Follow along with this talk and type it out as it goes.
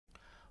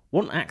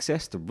Want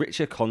access to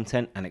richer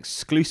content and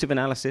exclusive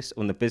analysis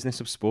on the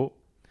business of sport?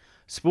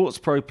 Sports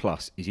Pro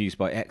Plus is used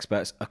by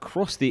experts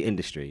across the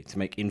industry to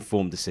make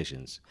informed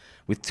decisions,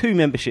 with 2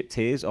 membership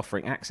tiers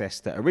offering access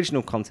to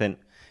original content,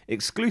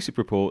 exclusive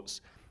reports,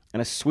 and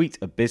a suite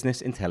of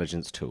business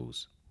intelligence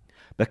tools.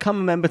 Become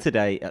a member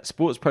today at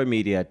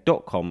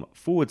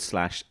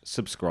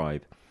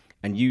sportspromedia.com/subscribe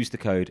and use the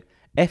code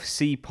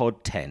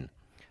FCPOD10.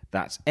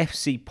 That's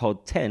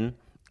FCPOD10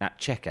 at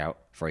checkout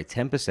for a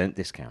 10%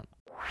 discount.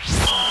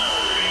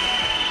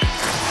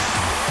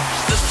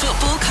 The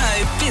Football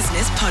Co.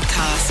 Business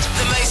Podcast.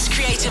 The most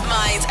creative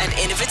minds and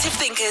innovative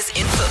thinkers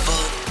in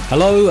football.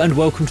 Hello and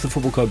welcome to the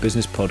Football Co.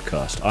 Business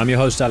Podcast. I'm your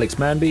host Alex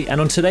Manby,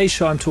 and on today's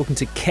show I'm talking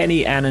to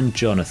Kenny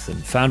Annan-Jonathan,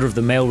 founder of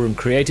the Mailroom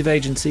creative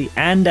agency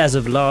and, as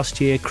of last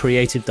year,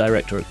 creative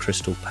director at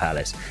Crystal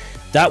Palace.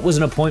 That was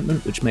an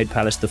appointment which made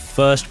Palace the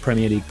first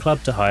Premier League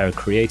club to hire a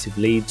creative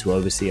lead to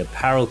oversee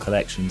apparel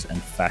collections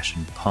and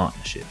fashion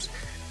partnerships.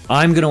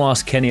 I'm going to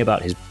ask Kenny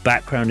about his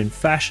background in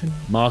fashion,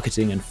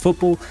 marketing and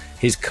football,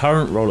 his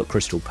current role at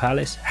Crystal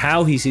Palace,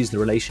 how he sees the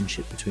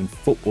relationship between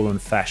football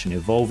and fashion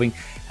evolving,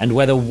 and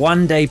whether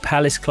one day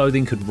Palace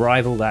clothing could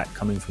rival that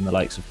coming from the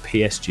likes of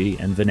PSG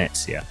and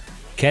Venezia.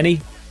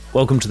 Kenny,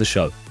 welcome to the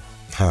show.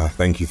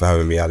 Thank you for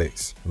having me,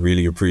 Alex.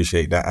 Really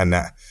appreciate that, and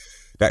that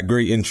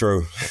great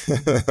intro.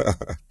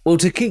 Well,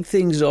 to kick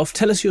things off,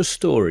 tell us your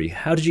story.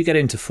 How did you get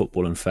into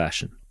football and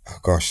fashion? Oh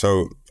gosh,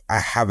 so I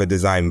have a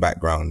design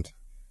background.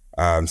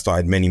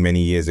 Started many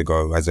years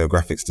ago as a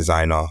graphics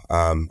designer.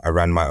 I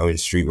ran my own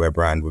streetwear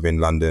brand within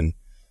London.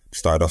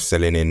 Started off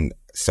selling in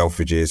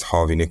Selfridges,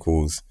 Harvey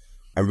Nichols,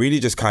 and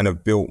really just kind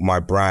of built my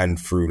brand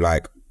through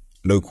like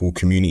local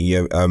community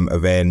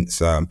events,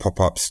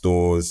 pop-up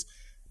stores,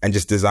 and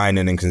just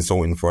designing and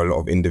consulting for a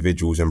lot of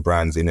individuals and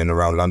brands in and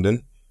around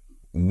London.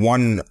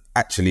 One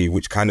actually,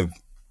 which kind of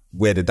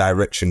where the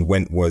direction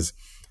went was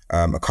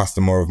a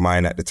customer of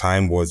mine at the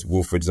time was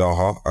Wilfried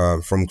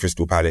Zaha from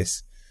Crystal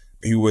Palace,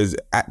 who was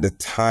at the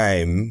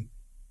time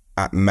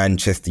at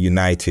Manchester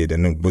United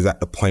and was at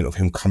the point of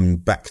him coming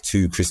back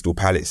to Crystal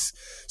Palace.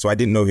 So I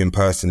didn't know him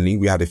personally.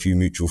 We had a few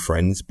mutual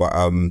friends, but,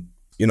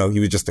 he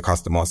was just a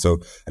customer. So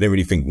I didn't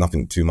really think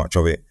nothing too much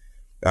of it.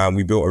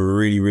 We built a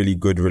really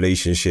good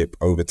relationship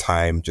over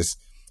time, just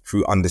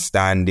through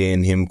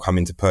understanding him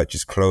coming to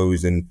purchase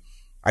clothes. And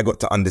I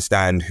got to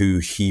understand who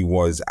he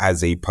was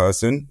as a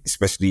person,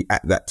 especially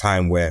at that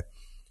time where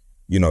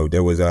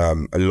there was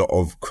a lot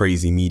of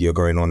crazy media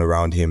going on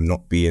around him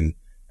not being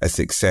a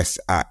success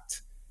at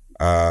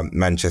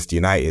Manchester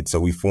United. So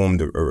we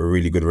formed a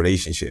really good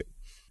relationship.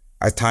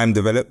 As time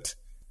developed,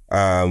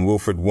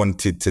 Wilfried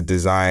wanted to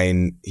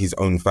design his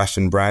own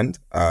fashion brand.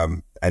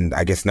 And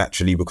I guess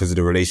naturally, because of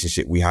the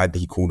relationship we had,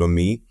 he called on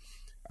me.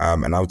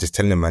 And I was just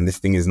telling him, man, this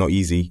thing is not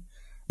easy.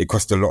 It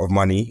costs a lot of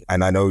money.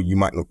 And I know you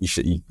might not be,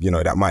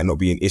 that might not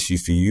be an issue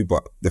for you,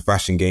 but the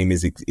fashion game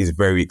is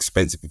very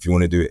expensive if you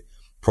want to do it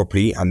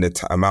properly, and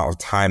the amount of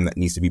time that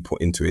needs to be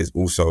put into it is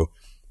also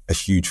a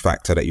huge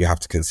factor that you have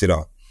to consider.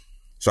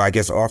 So I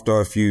guess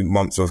after a few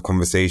months of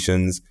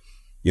conversations,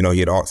 he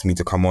had asked me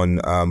to come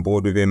on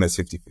board with him as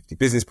 50-50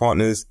 business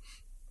partners,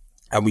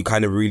 and we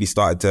kind of really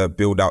started to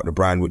build out the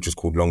brand, which was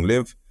called Long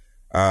Live,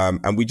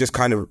 and we just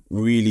kind of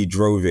really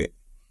drove it.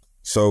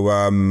 So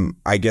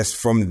I guess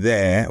from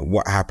there,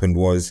 what happened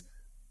was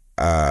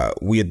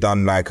we had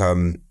done like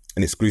an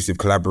exclusive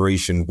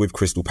collaboration with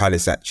Crystal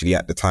Palace actually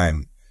at the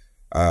time.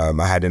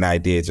 I had an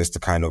idea just to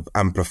kind of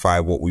amplify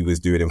what we was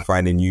doing and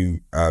finding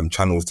new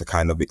channels to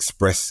kind of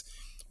express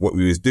what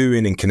we was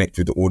doing and connect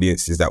with the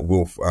audiences that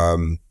Wilf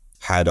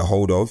had a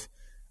hold of.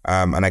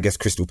 And I guess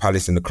Crystal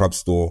Palace in the club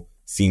store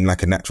seemed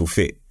like a natural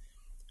fit.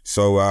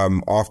 So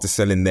after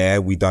selling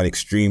there, we done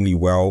extremely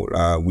well.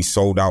 We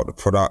sold out the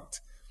product.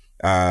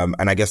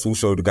 And I guess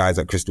also the guys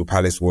at Crystal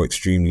Palace were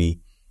extremely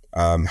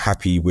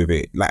happy with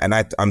it.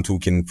 I'm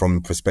talking from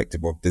the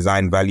perspective of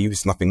design value.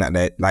 It's nothing that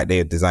they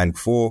had designed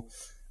before.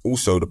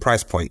 Also the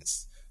price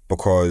points,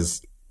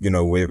 because,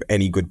 with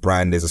any good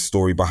brand, there's a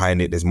story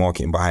behind it. There's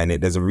marketing behind it.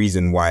 There's a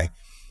reason why,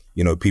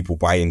 people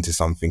buy into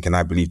something. And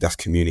I believe that's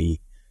community.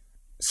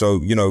 So,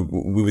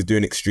 we was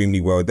doing extremely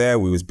well there.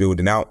 We was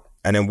building out.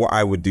 And then what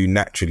I would do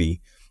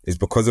naturally is,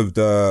 because of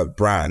the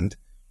brand,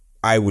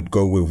 I would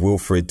go with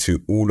Wilfried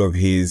to all of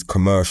his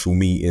commercial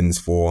meetings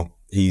for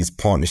his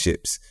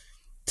partnerships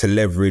to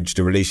leverage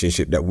the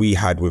relationship that we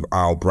had with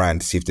our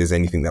brand to see if there's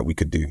anything that we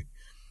could do.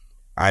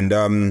 And,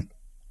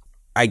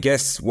 I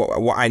guess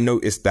what I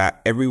noticed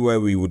that everywhere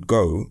we would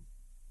go,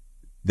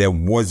 there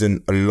was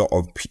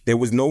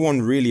no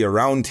one really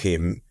around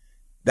him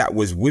that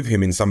was with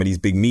him in some of these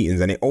big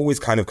meetings. And it always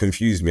kind of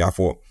confused me. I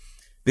thought,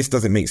 this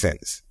doesn't make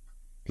sense.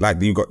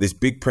 Like, you've got this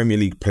big Premier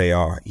League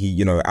player,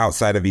 he,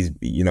 outside of his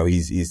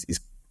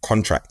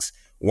contracts,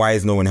 why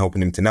is no one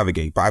helping him to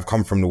navigate? But I've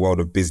come from the world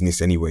of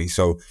business anyway.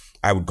 So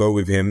I would go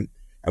with him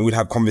and we'd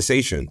have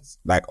conversations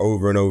like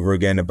over and over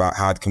again about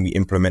how can we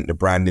implement the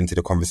brand into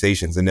the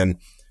conversations. And then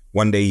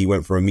one day he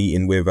went for a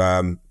meeting with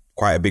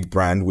quite a big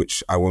brand,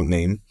 which I won't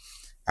name.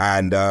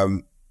 And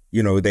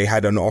they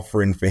had an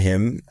offering for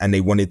him and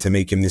they wanted to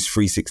make him this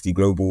 360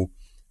 global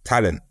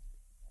talent.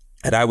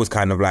 And I was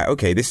kind of like,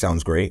 okay, this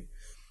sounds great.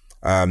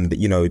 Club,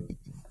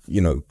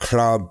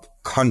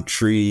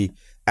 country,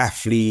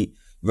 athlete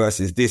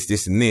versus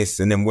this and this.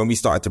 And then when we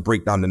started to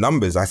break down the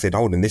numbers, I said,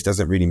 hold on, this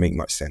doesn't really make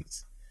much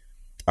sense.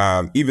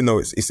 Even though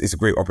it's a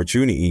great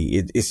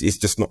opportunity, it's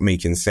just not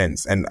making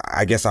sense. And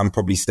I guess I'm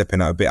probably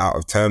stepping a bit out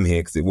of term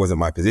here because it wasn't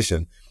my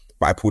position.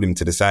 But I pulled him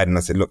to the side and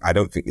I said, look, I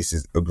don't think this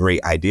is a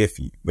great idea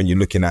for you when you're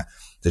looking at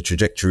the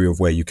trajectory of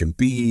where you can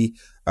be,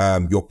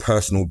 your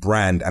personal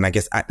brand. And I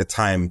guess at the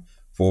time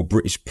for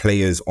British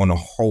players on a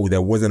whole,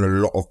 there wasn't a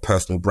lot of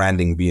personal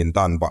branding being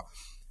done. But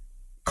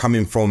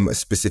coming from a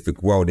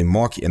specific world in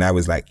marketing, I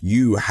was like,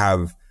 you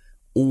have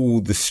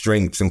all the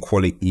strengths and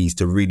qualities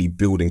to really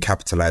build and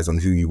capitalize on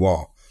who you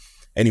are.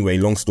 Anyway,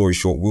 long story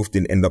short, Wilf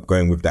didn't end up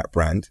going with that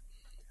brand.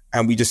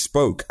 And we just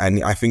spoke.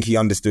 And I think he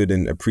understood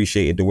and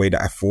appreciated the way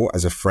that I thought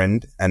as a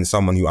friend and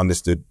someone who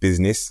understood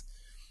business.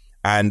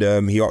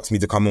 And he asked me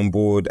to come on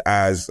board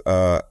as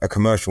a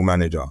commercial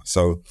manager.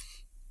 So,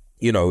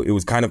 it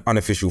was kind of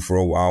unofficial for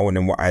a while. And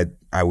then what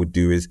I would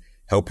do is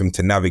help him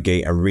to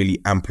navigate and really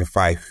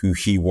amplify who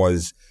he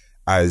was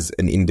as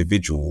an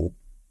individual,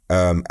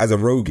 as a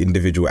rogue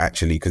individual,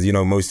 actually. Because,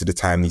 most of the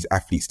time these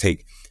athletes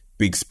take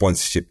big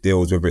sponsorship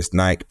deals, whether it's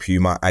Nike,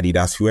 Puma,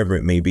 Adidas, whoever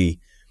it may be.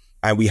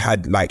 And we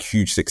had like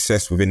huge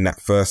success within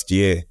that first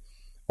year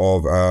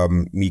of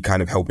me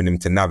kind of helping him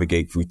to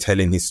navigate through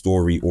telling his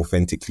story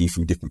authentically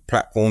through different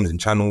platforms and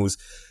channels,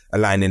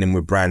 aligning him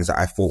with brands that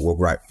I thought were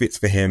right fits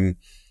for him.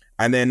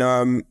 And then,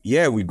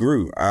 we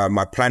grew.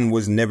 My plan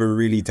was never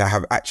really to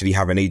have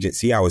an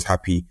agency. I was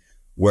happy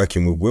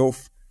working with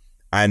Wilf.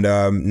 And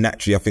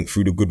naturally, I think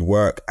through the good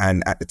work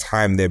and at the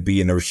time there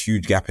being a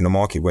huge gap in the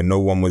market where no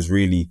one was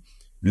really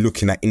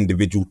looking at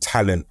individual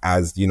talent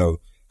as,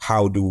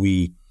 how do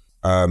we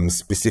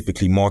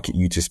specifically market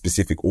you to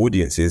specific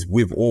audiences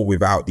with or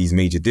without these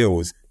major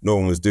deals? No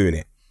one was doing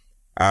it.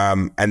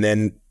 And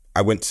then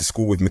I went to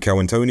school with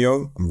Mikel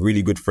Antonio. I'm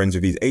really good friends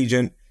with his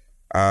agent.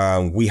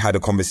 We had a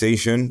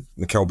conversation.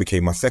 Mikel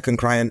became my second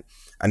client.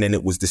 And then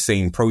it was the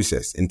same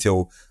process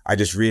until I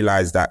just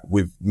realized that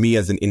with me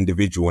as an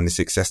individual and the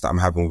success that I'm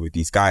having with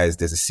these guys,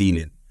 there's a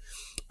ceiling.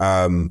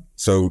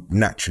 So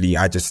naturally,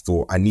 I just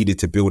thought I needed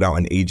to build out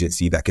an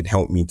agency that could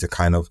help me to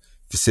kind of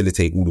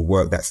facilitate all the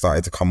work that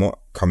started to come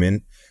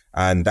in.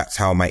 And that's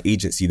how my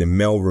agency, the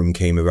Mailroom,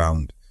 came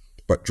around.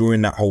 But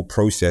during that whole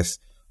process,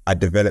 I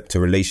developed a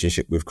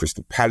relationship with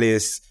Crystal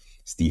Palace,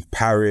 Steve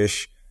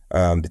Parish,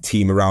 the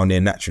team around there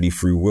naturally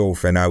through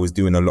Wilf. And I was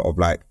doing a lot of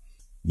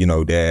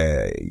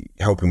they're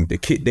helping with the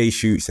kit day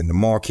shoots and the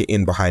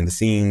marketing behind the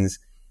scenes.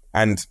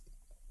 And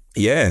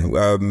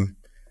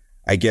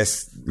I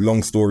guess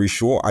long story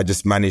short, I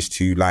just managed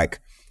to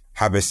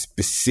have a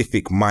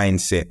specific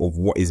mindset of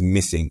what is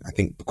missing. I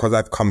think because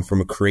I've come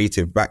from a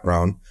creative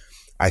background,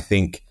 I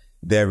think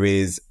there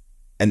is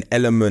an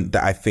element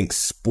that I think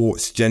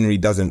sports generally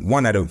doesn't.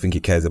 One, I don't think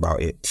it cares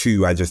about it.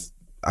 Two, I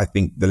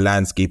think the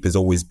landscape has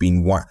always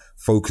been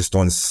focused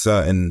on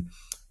certain,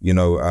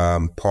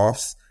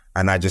 paths.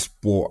 And I just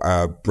brought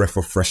a breath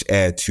of fresh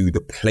air to the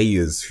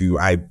players who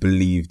I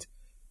believed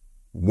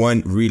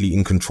weren't really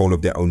in control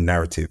of their own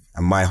narrative.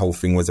 And my whole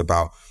thing was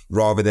about,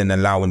 rather than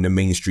allowing the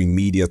mainstream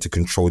media to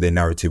control their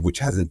narrative, which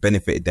hasn't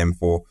benefited them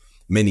for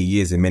many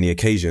years and many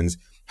occasions,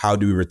 how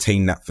do we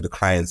retain that for the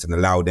clients and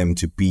allow them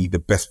to be the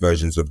best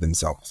versions of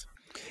themselves?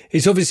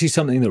 It's obviously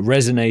something that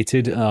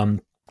resonated.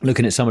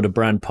 Looking at some of the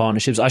brand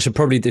partnerships, I should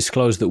probably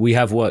disclose that we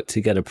have worked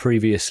together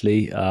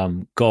previously.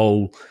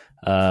 Goal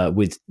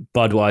with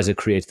Budweiser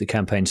created the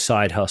campaign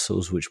Side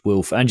Hustles, which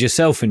Wilf and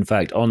yourself, in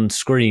fact, on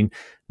screen,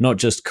 not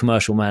just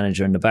commercial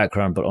manager in the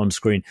background, but on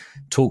screen,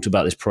 talked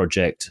about this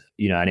project,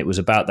 and it was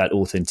about that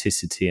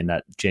authenticity and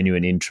that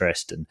genuine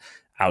interest and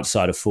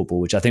outside of football,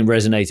 which I think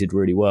resonated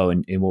really well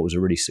in what was a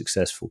really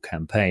successful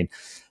campaign.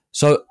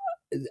 So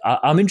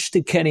I'm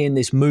interested, Kenny, in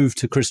this move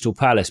to Crystal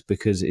Palace,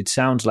 because it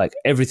sounds like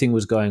everything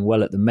was going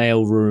well at the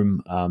Mailroom.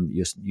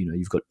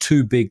 You've got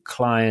two big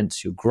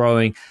clients, you're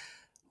growing.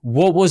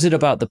 What was it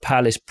about the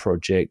Palace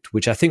project,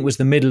 which I think was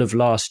the middle of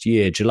last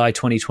year, July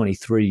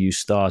 2023, you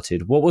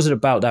started? What was it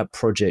about that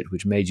project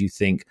which made you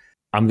think,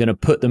 I'm going to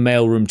put the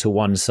Mailroom to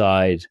one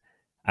side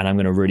and I'm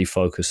going to really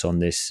focus on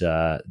this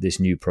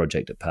new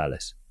project at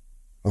Palace?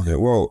 Okay,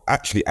 well,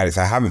 actually, Alex,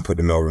 I haven't put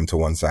the Mailroom to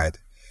one side.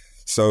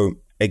 So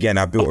again,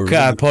 I built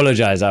I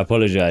apologize.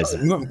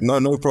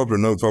 No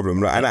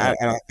problem. And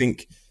I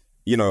think,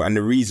 and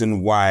the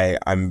reason why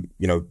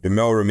the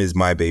Mailroom is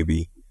my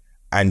baby.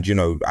 And,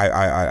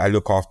 I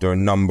look after a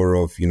number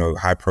of,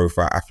 high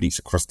profile athletes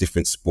across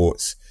different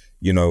sports.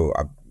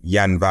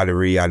 Jan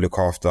Valerie, I look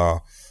after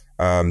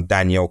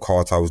Danielle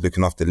Carter, I was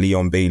looking after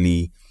Leon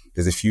Bailey.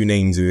 There's a few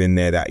names within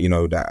there that,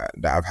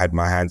 that I've had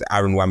my hands.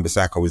 Aaron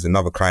Wan-Bissaka was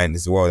another client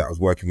as well that I was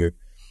working with.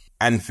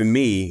 And for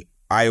me,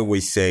 I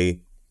always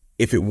say,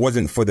 if it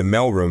wasn't for the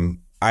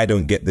Mailroom, I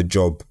don't get the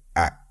job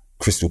at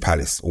Crystal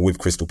Palace or with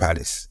Crystal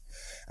Palace.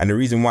 And the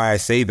reason why I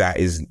say that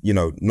is,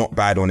 not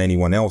bad on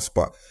anyone else,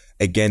 but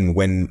again,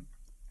 when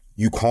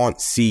you can't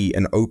see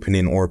an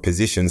opening or a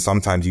position.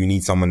 Sometimes you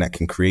need someone that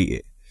can create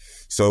it.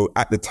 So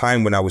at the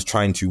time when I was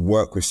trying to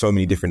work with so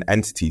many different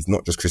entities,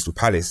 not just Crystal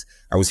Palace,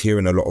 I was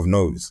hearing a lot of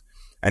no's.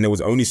 And there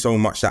was only so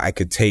much that I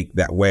could take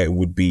that where it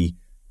would be,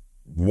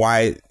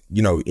 why,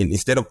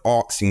 instead of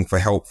asking for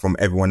help from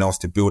everyone else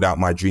to build out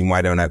my dream,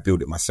 why don't I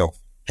build it myself?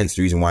 Hence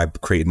the reason why I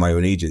created my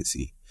own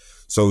agency.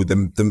 So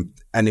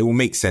and it will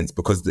make sense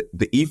because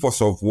the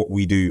ethos of what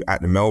we do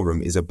at the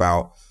Mailroom is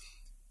about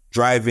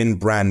driving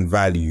brand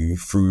value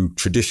through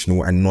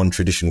traditional and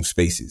non-traditional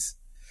spaces.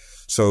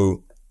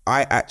 So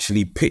I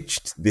actually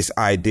pitched this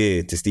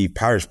idea to Steve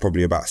Parish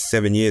probably about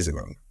 7 years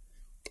ago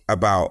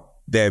about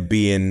there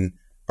being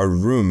a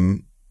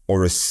room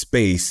or a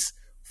space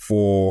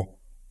for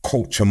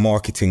culture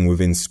marketing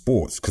within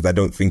sports, because I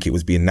don't think it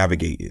was being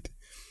navigated.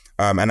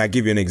 And I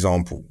give you an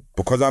example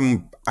because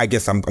I'm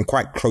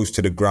quite close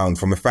to the ground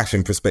from a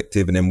fashion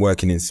perspective and then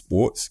working in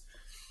sports.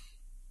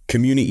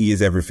 Community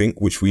is everything,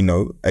 which we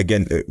know,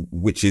 again,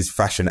 which is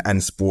fashion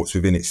and sports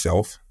within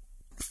itself.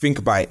 Think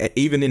about it,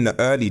 even in the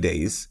early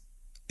days,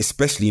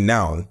 especially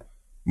now,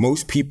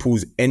 most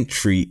people's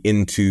entry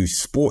into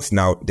sports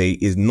nowadays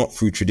is not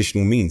through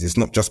traditional means. It's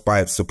not just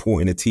by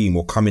supporting a team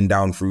or coming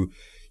down through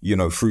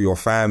your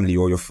family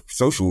or your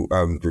social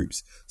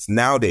groups. So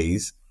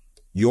nowadays,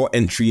 your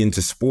entry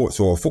into sports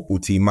or a football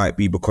team might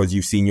be because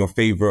you've seen your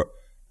favorite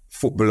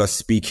footballer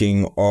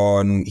speaking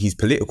on his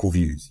political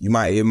views.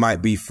 It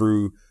might be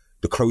through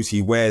the clothes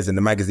he wears and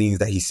the magazines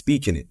that he's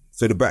speaking in.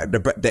 So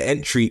the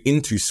entry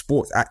into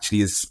sports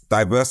actually is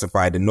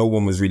diversified and no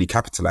one was really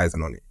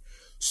capitalizing on it.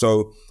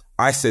 So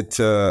I said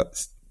to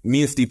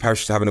me and Steve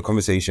Parish having a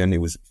conversation, it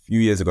was a few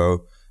years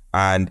ago,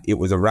 and it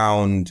was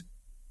around,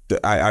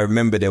 I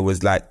remember there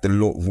was like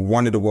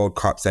one of the World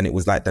Cups, and it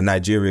was like the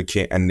Nigeria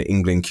kit and the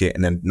England kit,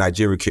 and the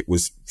Nigeria kit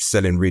was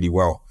selling really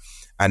well.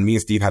 And me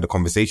and Steve had a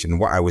conversation.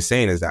 What I was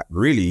saying is that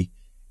really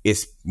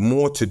it's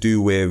more to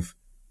do with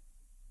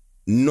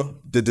not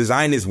the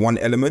design is one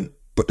element,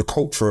 but the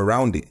culture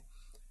around it.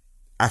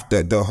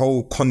 After the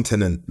whole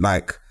continent,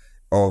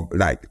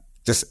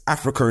 just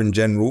Africa in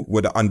general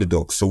were the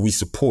underdogs. So we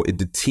supported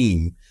the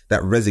team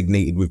that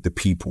resonated with the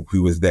people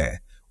who was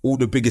there. All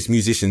the biggest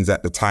musicians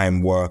at the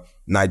time were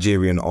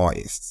Nigerian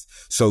artists.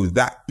 So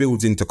that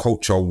builds into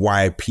culture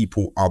why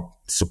people are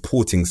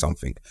supporting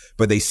something,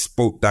 but they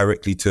spoke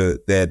directly to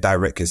their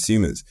direct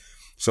consumers.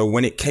 So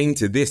when it came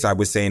to this, I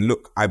was saying,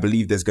 look, I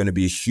believe there's going to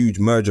be a huge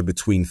merger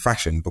between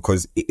fashion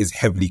because it is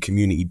heavily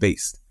community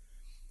based.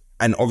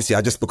 And obviously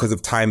because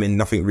of timing,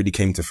 nothing really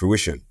came to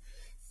fruition.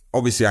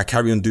 Obviously I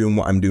carry on doing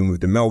what I'm doing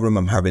with the Mailroom.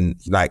 I'm having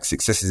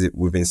successes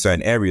within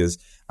certain areas.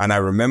 And I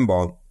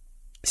remember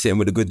sitting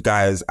with the good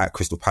guys at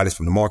Crystal Palace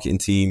from the marketing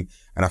team,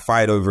 and I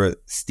fired over at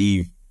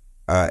Steve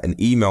an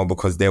email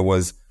because there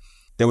was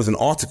an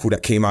article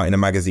that came out in a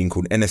magazine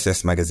called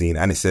NSS magazine,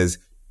 and it says,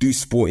 do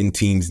sporting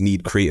teams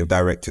need creative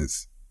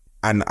directors?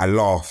 And I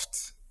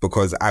laughed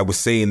because I was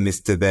saying this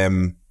to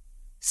them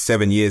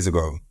 7 years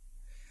ago.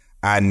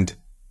 And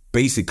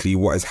basically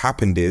what has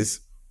happened is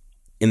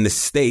in the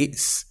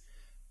States,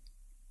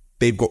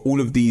 they've got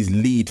all of these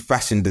lead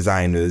fashion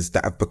designers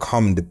that have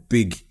become the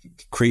big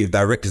creative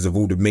directors of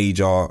all the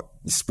major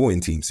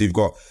sporting teams. So you've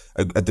got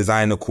a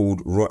designer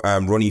called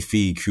Ronnie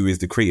Feig, who is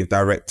the creative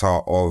director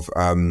of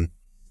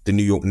the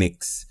New York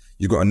Knicks.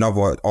 You've got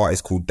another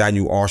artist called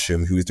Daniel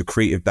Arsham, who is the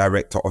creative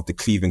director of the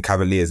Cleveland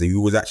Cavaliers, and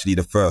who was actually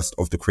the first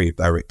of the creative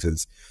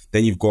directors.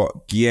 Then you've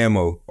got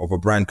Guillermo of a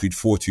brand called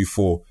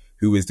 424,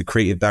 who is the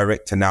creative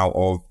director now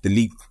of the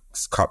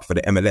Leagues Cup for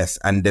the MLS,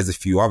 and there's a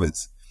few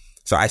others.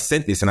 So I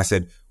sent this and I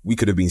said, we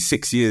could have been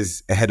 6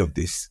 years ahead of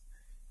this,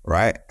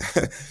 right?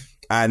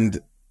 And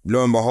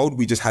lo and behold,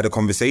 we just had a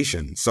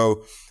conversation.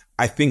 So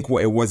I think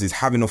what it was is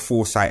having a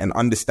foresight and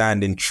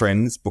understanding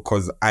trends,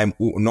 because I'm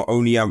not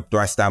only do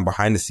I stand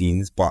behind the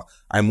scenes, but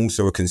I'm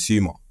also a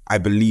consumer. I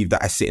believe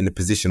that I sit in the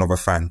position of a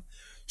fan.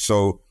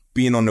 So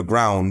being on the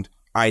ground,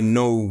 I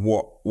know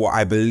what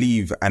I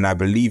believe, and I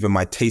believe in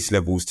my taste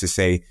levels to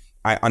say,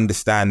 I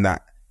understand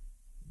that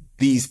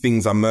these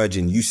things are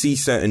merging. You see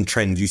certain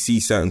trends, you see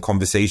certain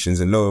conversations,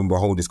 and lo and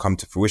behold, it's come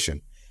to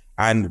fruition.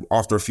 And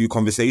after a few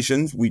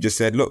conversations, we just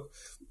said, look,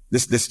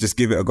 let's just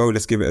give it a go.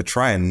 Let's give it a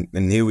try. And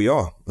here we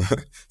are.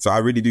 So I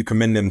really do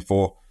commend them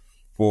for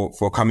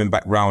coming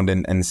back round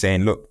and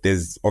saying, look,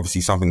 there's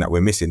obviously something that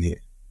we're missing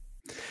here.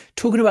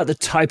 Talking about the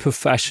type of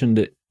fashion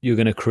that you're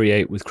going to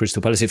create with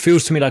Crystal Palace, it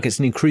feels to me like it's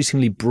an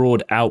increasingly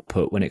broad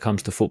output when it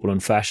comes to football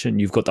and fashion.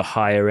 You've got the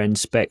higher end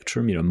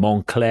spectrum.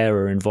 Moncler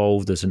are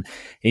involved as an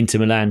Inter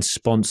Milan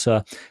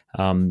sponsor.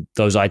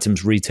 Those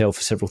items retail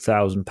for several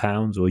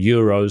 £1,000s or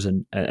euros,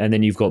 and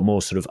then you've got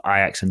more sort of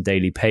Ajax and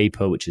Daily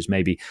Paper, which is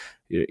maybe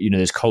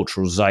there's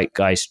cultural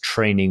zeitgeist,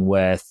 training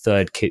wear,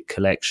 third kit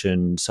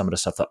collection. Some of the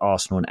stuff that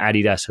Arsenal and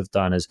Adidas have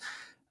done has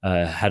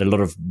had a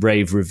lot of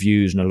rave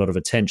reviews and a lot of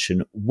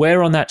attention.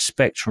 Where on that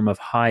spectrum of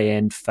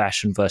high-end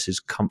fashion versus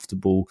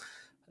comfortable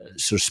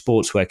sort of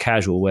sportswear,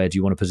 casual wear, do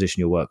you want to position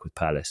your work with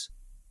Palace?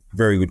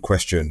 Very good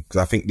question, because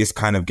I think this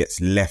kind of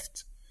gets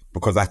left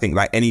Because I think,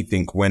 like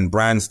anything, when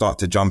brands start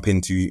to jump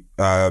into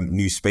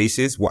new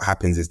spaces, what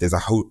happens is there's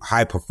a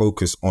hyper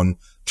focus on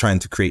trying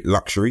to create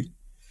luxury.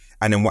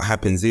 And then what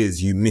happens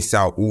is you miss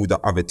out all the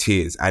other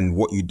tiers. And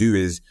what you do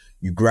is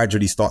you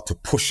gradually start to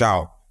push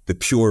out the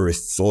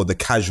purists or the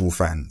casual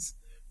fans,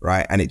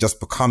 right? And it just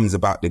becomes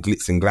about the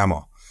glitz and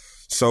glamour.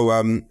 So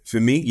for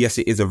me, yes,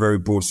 it is a very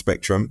broad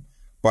spectrum.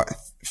 But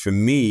for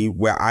me,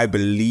 where I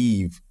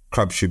believe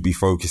clubs should be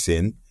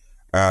focusing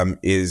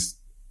is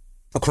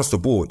across the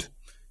board.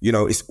 You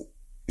know, it's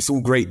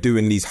all great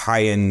doing these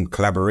high-end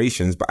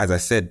collaborations, but as I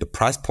said, the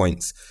price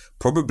points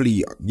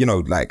probably, you know,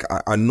 like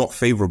are not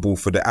favorable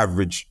for the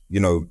average,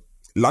 you know,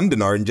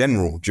 Londoner in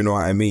general. Do you know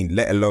what I mean?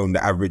 Let alone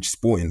the average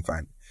sporting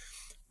fan.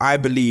 I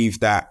believe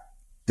that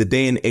the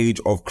day and age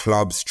of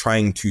clubs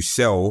trying to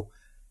sell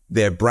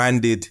their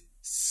branded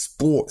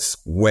sports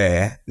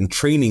wear and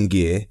training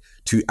gear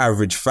to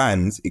average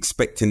fans,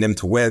 expecting them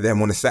to wear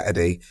them on a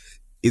Saturday,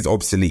 is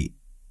obsolete.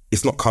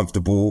 It's not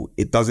comfortable.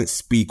 It doesn't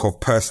speak of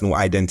personal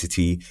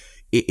identity.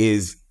 It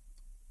is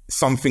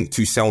something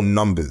to sell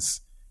numbers.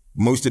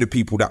 Most of the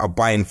people that are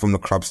buying from the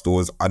club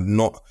stores are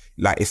not,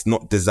 like, it's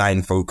not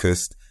design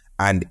focused.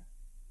 And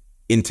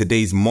in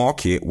today's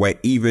market, where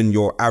even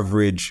your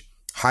average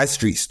high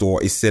street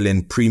store is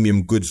selling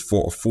premium goods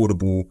for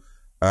affordable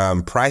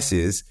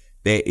prices,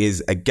 there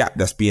is a gap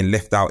that's being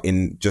left out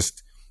in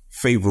just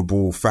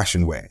favorable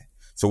fashion wear.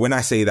 So when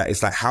I say that,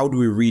 it's like, how do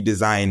we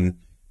redesign,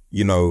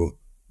 you know,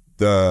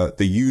 the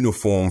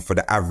uniform for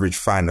the average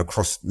fan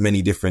across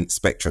many different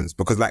spectrums?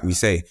 Because like we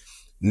say,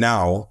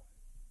 now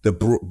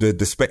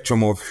the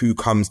spectrum of who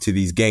comes to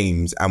these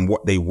games and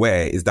what they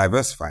wear is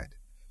diversified.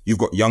 You've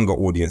got younger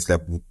audience,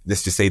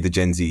 let's just say the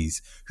Gen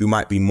Zs, who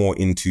might be more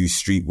into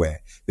streetwear.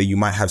 Then you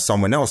might have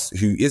someone else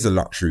who is a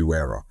luxury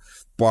wearer.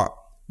 But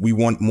we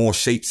want more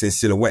shapes and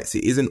silhouettes.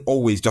 It isn't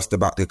always just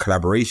about the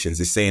collaborations.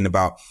 It's saying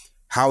about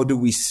how do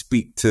we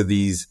speak to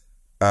these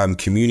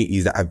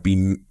communities that have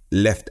been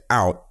left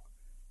out,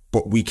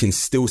 but we can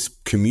still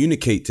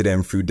communicate to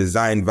them through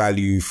design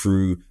value,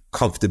 through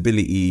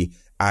comfortability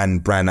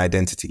and brand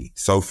identity.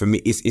 So for me,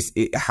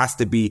 it has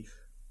to be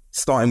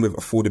starting with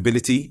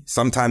affordability.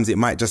 Sometimes it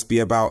might just be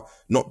about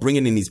not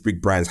bringing in these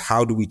big brands.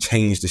 How do we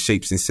change the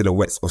shapes and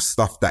silhouettes of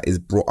stuff that is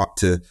brought up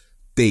to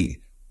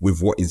date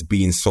with what is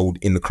being sold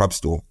in the club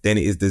store? Then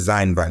it is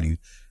design value.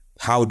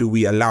 How do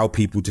we allow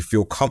people to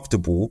feel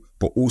comfortable,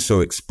 but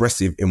also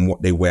expressive in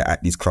what they wear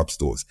at these club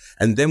stores?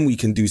 And then we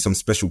can do some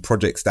special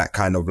projects that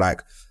kind of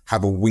like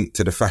have a wink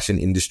to the fashion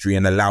industry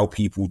and allow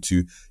people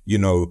to, you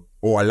know,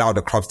 or allow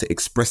the clubs to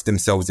express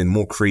themselves in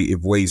more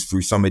creative ways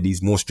through some of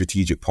these more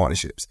strategic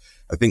partnerships.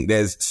 I think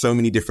there's so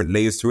many different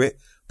layers to it,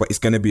 but it's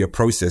going to be a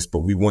process, but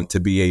we want to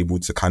be able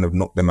to kind of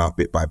knock them out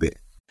bit by bit.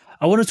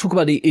 I want to talk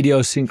about the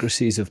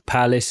idiosyncrasies of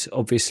Palace.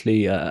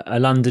 Obviously, a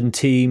London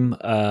team,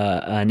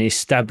 an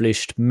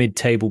established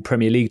mid-table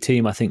Premier League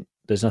team. I think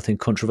there's nothing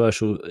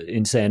controversial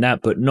in saying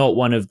that, but not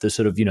one of the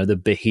sort of, you know, the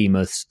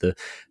behemoths, the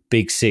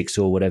big six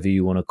or whatever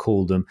you want to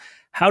call them.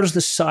 How does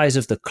the size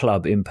of the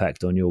club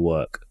impact on your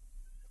work?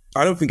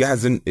 I don't think it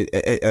has an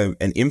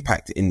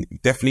impact,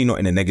 definitely not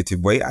in a negative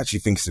way. I actually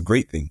think it's a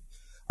great thing.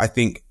 I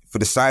think for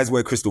the size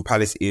where Crystal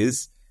Palace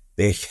is,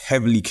 they're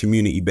heavily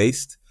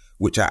community-based,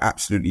 which I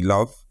absolutely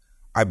love.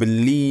 I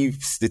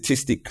believe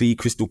statistically,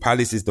 Crystal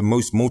Palace is the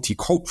most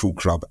multicultural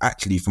club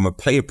actually from a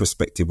player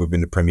perspective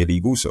within the Premier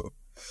League also.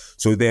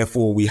 So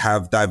therefore we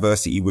have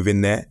diversity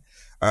within there,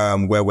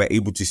 where we're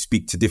able to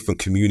speak to different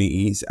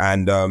communities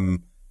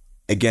and,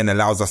 again,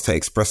 allows us to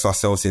express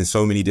ourselves in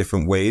so many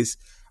different ways.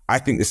 I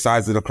think the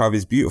size of the club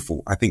is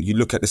beautiful. I think you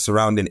look at the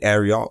surrounding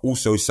area,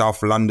 also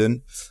South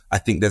London. I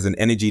think there's an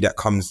energy that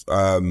comes,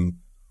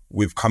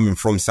 with coming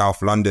from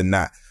South London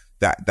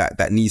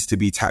that needs to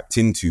be tapped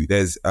into.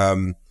 There's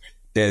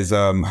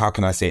how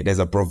can I say it? There's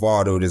a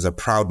bravado, there's a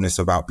proudness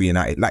about being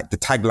at it. Like the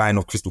tagline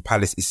of Crystal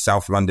Palace is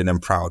South London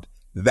and proud.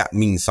 That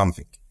means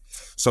something.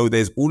 So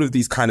there's all of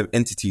these kind of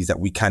entities that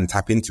we can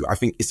tap into. I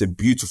think it's a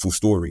beautiful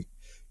story.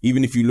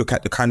 Even if you look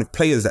at the kind of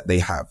players that they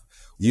have,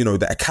 you know,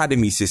 the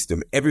academy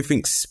system,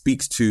 everything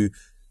speaks to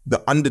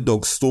the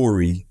underdog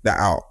story that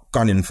are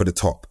gunning for the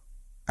top.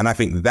 And I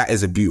think that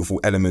is a beautiful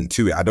element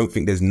to it. I don't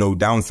think there's no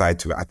downside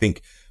to it. I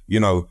think, you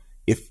know,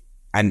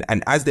 And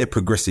as they're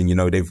progressing, you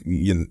know,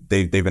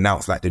 they've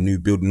announced like the new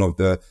building of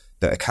the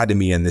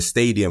academy and the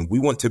stadium. We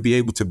want to be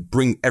able to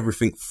bring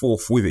everything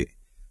forth with it.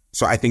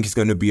 So I think it's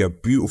going to be a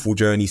beautiful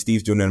journey.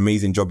 Steve's doing an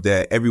amazing job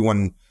there.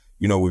 Everyone,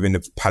 you know, within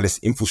the Palace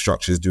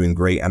infrastructure is doing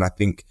great. And I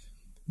think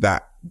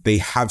that they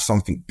have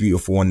something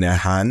beautiful on their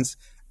hands.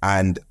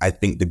 And I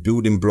think the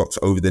building blocks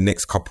over the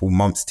next couple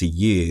months to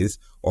years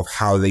of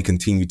how they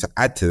continue to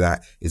add to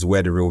that is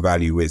where the real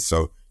value is.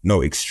 So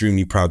no,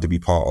 extremely proud to be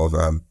part of,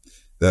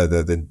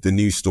 the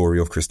new story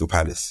of Crystal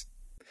Palace.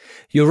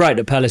 You're right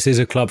that Palace is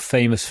a club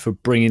famous for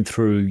bringing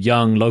through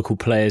young local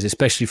players,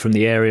 especially from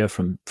the area,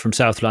 from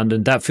South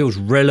London. That feels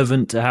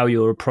relevant to how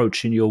you're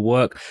approaching your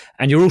work.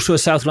 And you're also a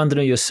South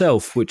Londoner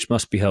yourself, which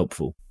must be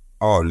helpful.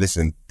 Oh,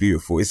 listen,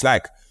 beautiful. It's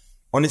like,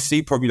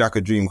 honestly, probably like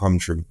a dream come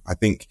true. I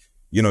think,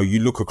 you know, you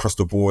look across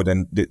the board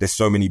and there's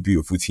so many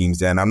beautiful teams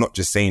there. And I'm not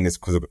just saying this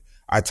because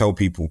I tell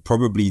people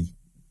probably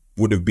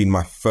would have been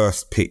my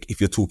first pick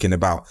if you're talking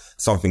about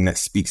something that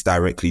speaks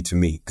directly to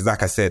me. Because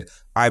like I said,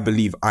 I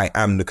believe I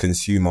am the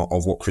consumer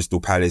of what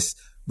Crystal Palace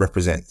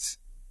represents.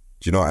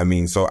 Do you know what I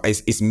mean? So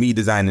it's me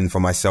designing for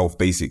myself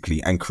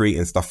basically and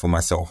creating stuff for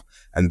myself.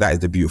 And that is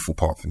the beautiful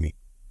part for me.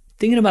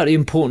 Thinking about the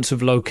importance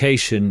of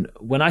location,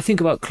 when I think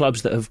about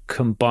clubs that have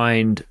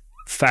combined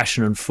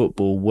fashion and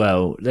football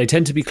well, they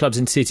tend to be clubs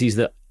in cities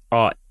that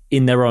are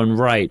in their own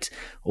right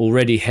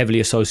already heavily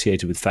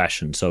associated with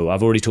fashion. So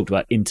I've already talked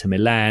about Inter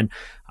Milan.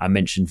 I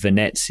mentioned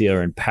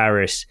Venezia and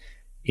Paris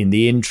in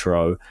the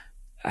intro.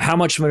 How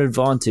much of an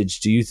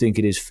advantage do you think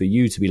it is for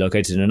you to be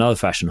located in another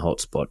fashion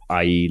hotspot,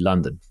 i.e.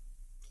 London?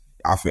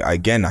 I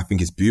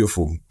think it's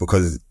beautiful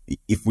because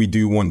if we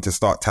do want to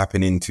start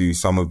tapping into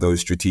some of those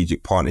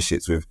strategic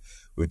partnerships with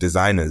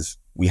designers,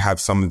 we have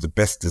some of the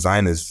best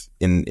designers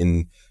in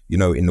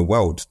the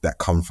world that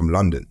come from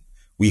London.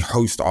 We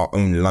host our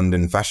own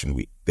London Fashion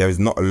Week. There is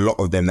not a lot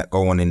of them that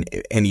go on in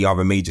any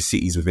other major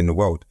cities within the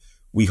world.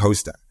 We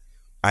host that.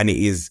 And it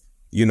is,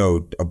 you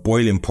know, a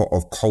boiling pot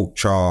of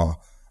culture,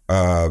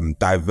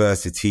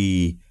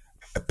 diversity,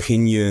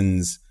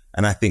 opinions.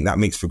 And I think that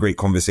makes for great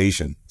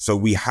conversation. So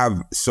we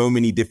have so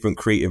many different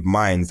creative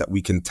minds that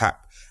we can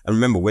tap. And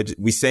remember,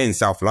 we say in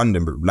South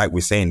London, but like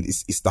we're saying,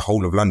 it's the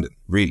whole of London,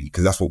 really,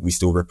 because that's what we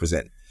still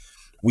represent.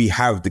 We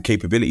have the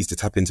capabilities to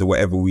tap into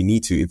whatever we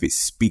need to if it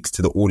speaks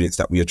to the audience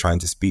that we are trying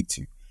to speak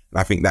to. And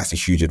I think that's a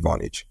huge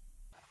advantage.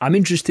 I'm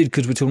interested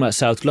because we're talking about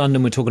South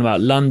London, we're talking about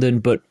London,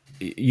 but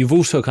you've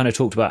also kind of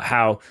talked about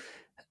how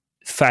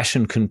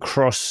fashion can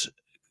cross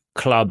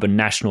club and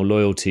national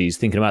loyalties,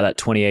 thinking about that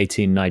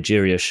 2018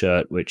 Nigeria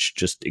shirt, which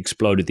just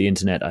exploded the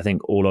internet, I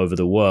think, all over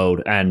the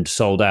world and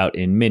sold out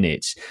in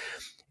minutes.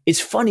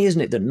 It's funny,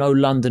 isn't it, that no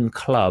London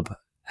club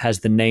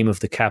has the name of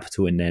the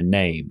capital in their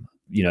name.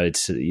 You know,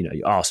 it's, you know,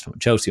 Arsenal,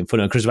 Chelsea and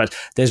Fulham and Crystal Palace.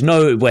 There's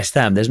no West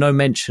Ham. There's no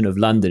mention of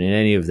London in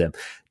any of them.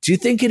 Do you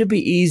think it'd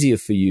be easier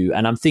for you?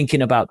 And I'm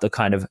thinking about the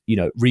kind of, you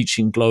know,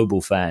 reaching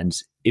global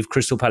fans if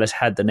Crystal Palace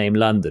had the name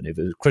London, if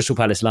it was Crystal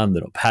Palace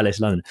London or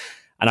Palace London.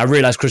 And I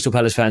realise Crystal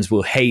Palace fans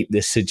will hate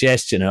this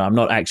suggestion, and I'm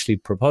not actually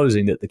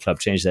proposing that the club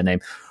change their name.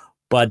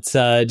 But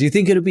do you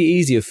think it'd be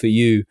easier for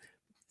you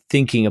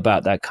thinking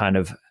about that kind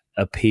of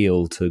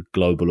appeal to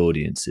global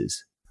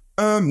audiences?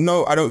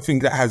 No, I don't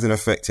think that has an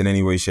effect in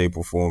any way, shape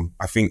or form.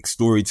 I think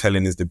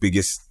storytelling is the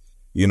biggest,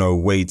 you know,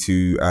 way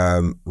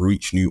to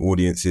reach new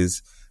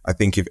audiences. I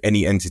think if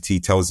any entity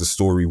tells the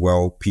story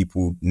well,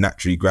 people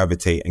naturally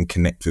gravitate and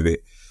connect with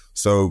it.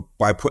 So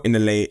by putting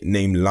the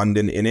name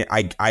London in it,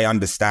 I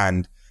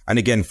understand. And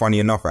again, funny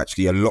enough,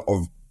 actually, a lot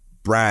of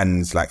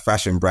brands, like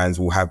fashion brands,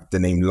 will have the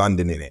name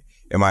London in it.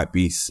 It might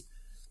be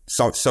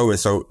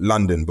so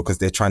London because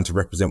they're trying to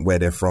represent where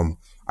they're from.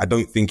 I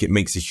don't think it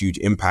makes a huge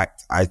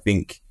impact. I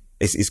think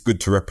it's good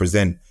to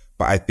represent,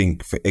 but I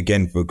think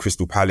for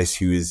Crystal Palace,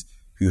 who is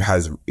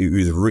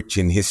rich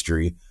in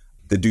history,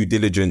 the due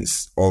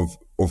diligence of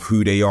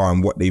who they are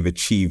and what they've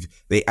achieved,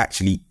 they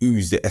actually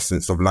ooze the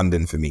essence of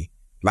London for me.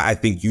 Like, I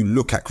think you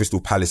look at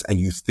Crystal Palace and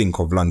you think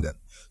of London.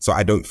 So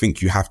I don't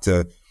think you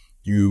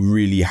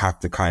really have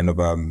to kind of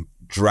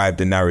drive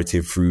the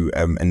narrative through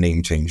a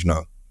name change.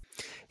 No.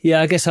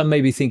 Yeah, I guess I'm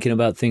maybe thinking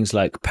about things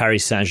like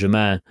Paris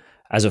Saint-Germain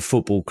as a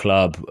football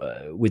club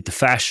with the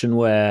fashion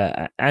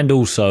wear and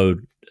also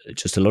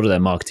just a lot of their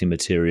marketing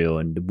material,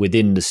 and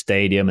within the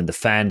stadium, and the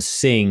fans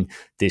sing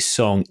this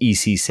song,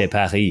 Ici c'est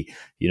Paris.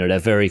 You know, they're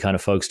very kind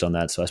of focused on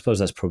that. So I suppose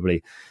that's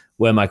probably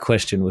where my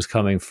question was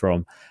coming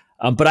from.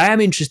 But I am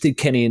interested,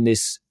 Kenny, in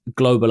this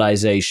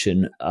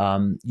globalization.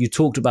 You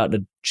talked about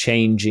the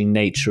changing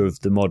nature of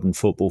the modern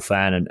football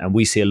fan, and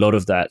we see a lot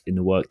of that in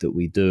the work that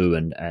we do.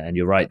 And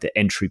you're right, the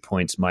entry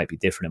points might be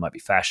different. It might be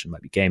fashion,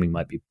 might be gaming,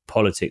 might be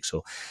politics,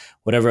 or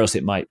whatever else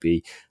it might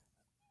be.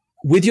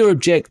 With your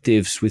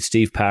objectives with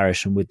Steve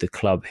Parish and with the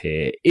club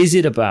here, is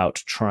it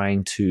about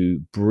trying to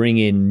bring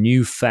in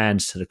new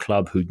fans to the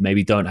club who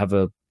maybe don't have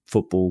a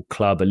football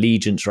club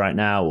allegiance right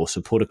now or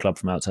support a club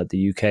from outside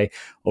the UK?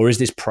 Or is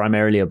this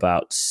primarily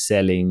about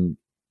selling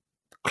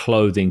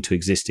clothing to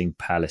existing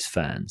Palace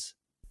fans?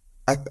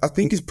 I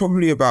think it's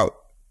probably about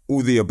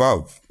all the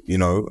above. You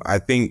know, I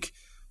think,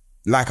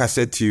 like I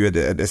said to you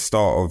at the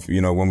start of, you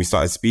know, when we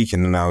started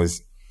speaking,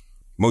 and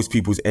most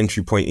people's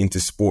entry point into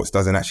sports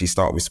doesn't actually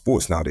start with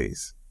sports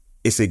nowadays.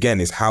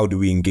 It's how do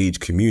we engage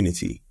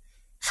community?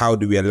 How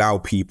do we allow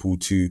people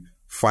to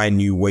find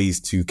new ways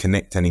to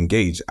connect and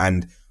engage?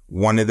 And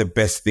one of the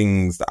best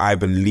things that I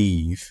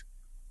believe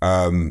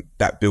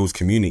that builds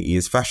community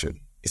is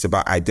fashion. It's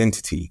about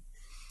identity.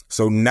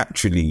 So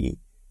naturally,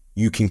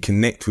 you can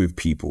connect with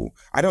people.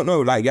 I don't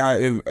know, like,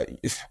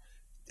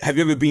 have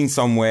you ever been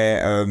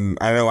somewhere?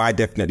 I know I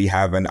definitely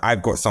have, and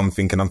I've got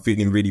something and I'm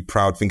feeling really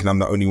proud thinking I'm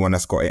the only one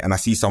that's got it, and I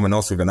see someone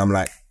else with it and I'm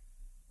like,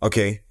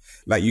 okay.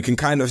 Like, you can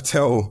kind of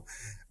tell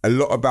a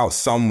lot about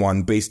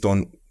someone based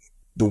on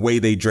the way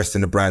they dress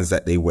and the brands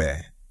that they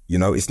wear. You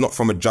know, it's not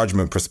from a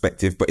judgment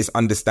perspective, but it's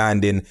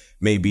understanding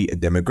maybe a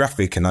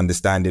demographic and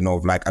understanding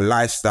of like a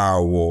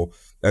lifestyle or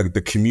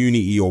the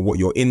community or what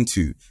you're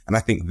into. And I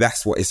think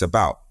that's what it's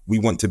about. We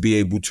want to be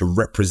able to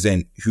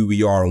represent who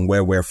we are and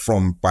where we're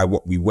from by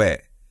what we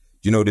wear.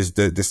 You know, there's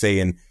the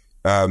saying,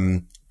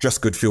 dress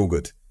good, feel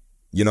good.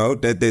 You know,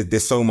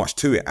 there's so much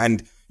to it.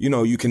 And, you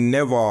know, you can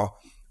never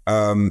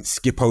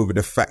skip over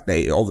the fact that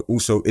it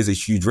also is a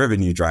huge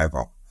revenue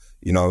driver.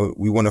 You know,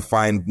 we want to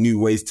find new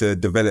ways to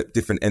develop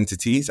different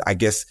entities. I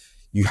guess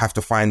you have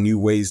to find new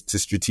ways to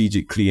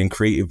strategically and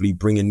creatively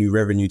bring in new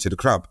revenue to the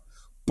club.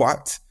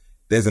 But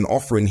there's an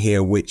offering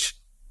here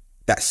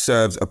that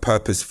serves a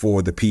purpose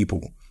for the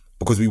people,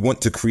 because we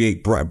want to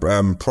create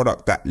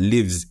product that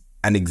lives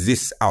and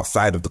exists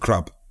outside of the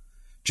club.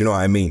 Do you know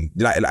what I mean?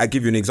 Like, I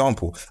give you an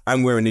example.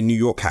 I'm wearing a New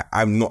York hat.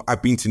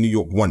 I've been to New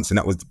York once, and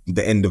that was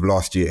the end of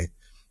last year.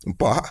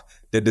 But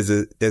there's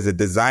a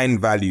design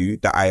value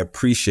that I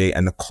appreciate,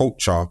 and the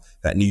culture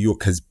that New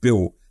York has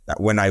built,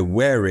 that when I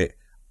wear it,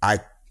 I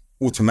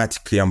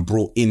automatically am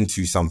brought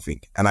into something.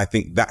 And I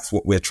think that's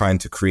what we're trying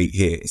to create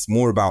here. It's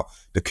more about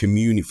the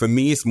community. For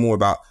me, it's more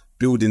about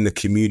building the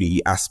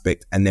community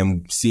aspect and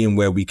then seeing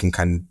where we can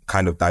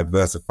kind of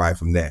diversify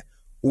from there.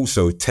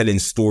 Also telling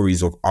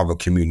stories of other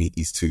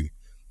communities too.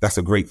 That's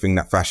a great thing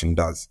that fashion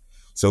does.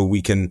 So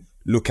we can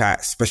look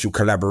at special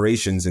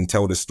collaborations and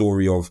tell the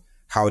story of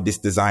how this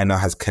designer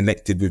has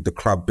connected with the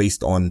club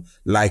based on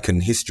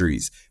and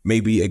histories.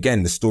 Maybe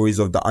again, the stories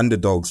of the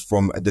underdogs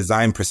from a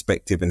design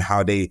perspective and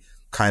how they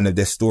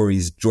their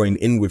stories join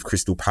in with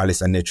Crystal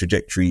Palace and their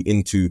trajectory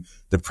into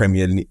the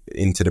Premier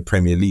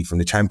League from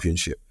the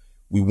Championship.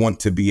 We want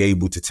to be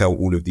able to tell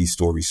all of these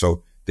stories.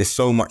 So there's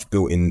so much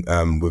built in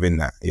within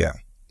that. Yeah.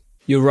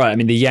 You're right. I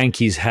mean, the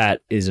Yankees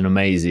hat is an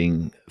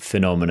amazing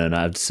phenomenon.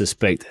 I'd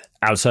suspect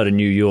outside of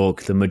New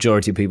York, the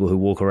majority of people who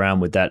walk around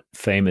with that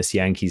famous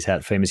Yankees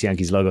hat, famous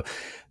Yankees logo,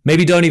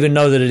 maybe don't even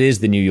know that it is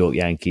the New York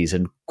Yankees,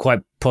 and quite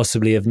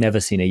possibly have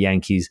never seen a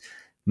Yankees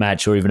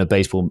match or even a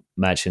baseball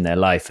match in their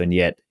life. And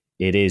yet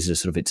it is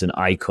it's an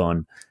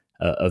icon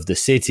of the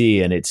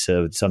city, and it's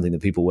something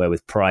that people wear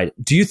with pride.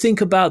 Do you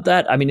think about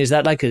that? I mean, is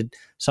that like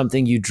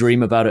something you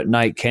dream about at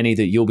night, Kenny,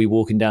 that you'll be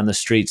walking down the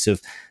streets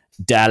of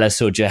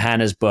Dallas or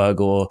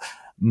Johannesburg or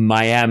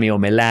Miami or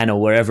Milan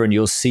or wherever, and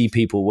you'll see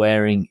people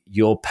wearing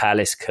your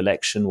Palace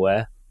collection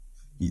wear?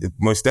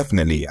 Most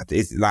definitely.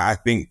 It's like, I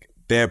think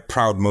they're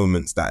proud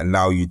moments that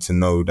allow you to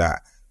know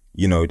that,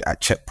 you know,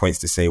 at checkpoints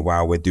to say,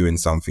 wow, we're doing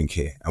something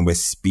here and we're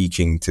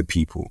speaking to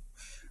people.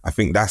 I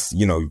think that's,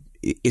 you know,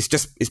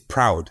 it's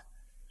proud.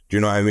 Do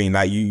you know what I mean?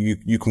 Like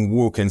you can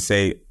walk and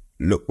say,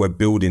 look, we're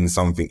building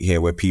something here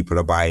where people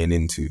are buying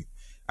into,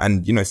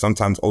 and, you know,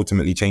 sometimes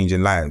ultimately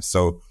changing lives.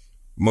 So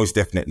most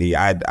definitely,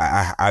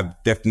 I've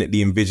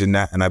definitely envisioned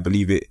that, and I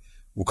believe it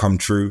will come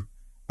true.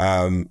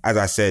 As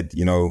I said,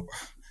 you know,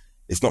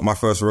 it's not my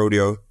first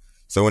rodeo.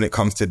 So when it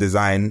comes to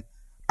design,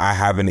 I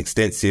have an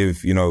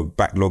extensive, you know,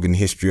 backlog and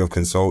history of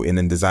consulting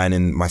and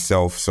designing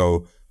myself.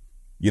 So,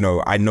 you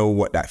know, I know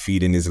what that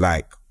feeling is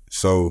like.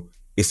 So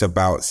it's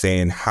about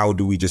saying, how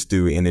do we just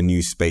do it in a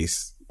new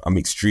space? I'm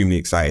extremely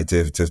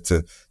excited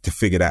to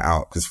figure that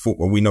out, because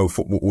we know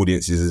football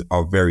audiences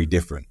are very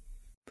different.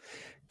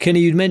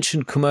 Kenny, you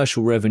mentioned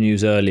commercial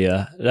revenues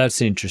earlier.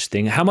 That's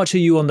interesting. How much are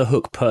you on the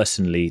hook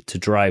personally to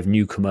drive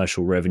new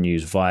commercial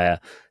revenues via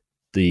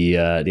the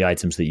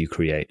items that you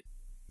create?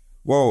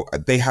 Well,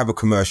 they have a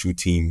commercial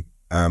team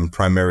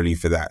primarily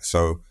for that.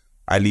 So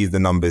I leave the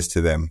numbers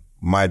to them.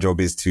 My job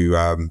is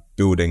to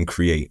build and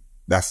create.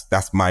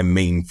 That's my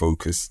main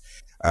focus.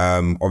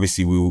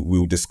 Obviously,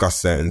 we'll discuss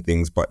certain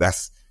things, but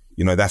that's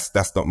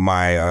not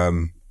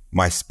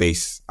my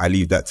space. I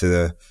leave that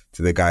to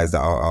the guys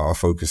that are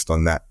focused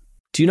on that.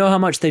 Do you know how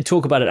much they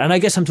talk about it? And I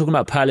guess I'm talking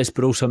about Palace,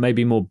 but also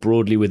maybe more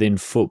broadly within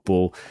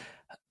football.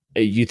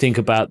 You think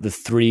about the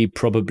three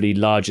probably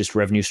largest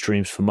revenue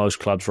streams for most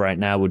clubs right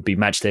now would be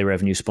matchday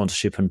revenue,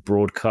 sponsorship, and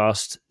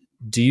broadcast.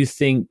 Do you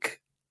think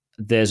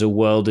there's a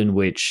world in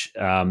which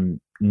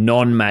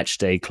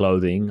non-matchday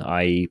clothing,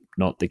 i.e.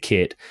 not the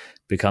kit,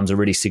 becomes a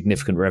really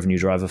significant revenue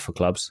driver for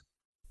clubs?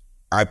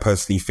 I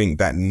personally think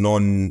that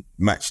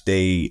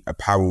non-matchday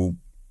apparel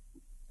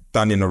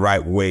done in the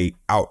right way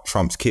out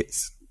trumps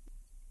kits,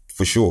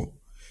 for sure,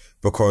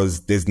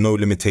 because there's no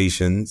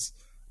limitations.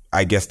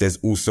 I guess there's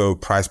also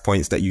price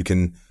points that you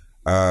can,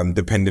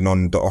 depending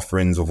on the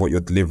offerings of what you're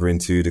delivering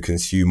to the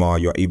consumer,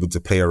 you're able to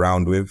play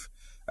around with,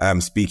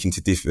 speaking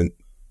to different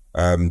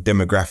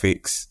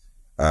demographics.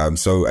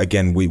 So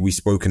again, we've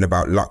spoken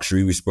about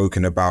luxury, we've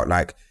spoken about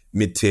like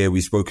mid-tier,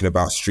 we've spoken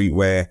about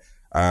streetwear,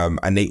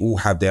 and they all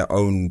have their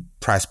own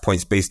price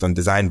points based on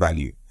design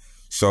value.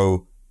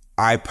 So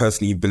I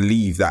personally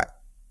believe that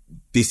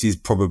this is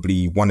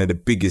probably one of the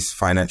biggest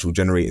financial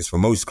generators for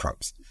most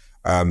clubs.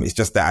 It's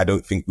just that I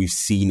don't think we've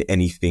seen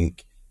anything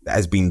that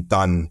has been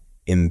done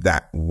in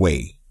that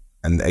way.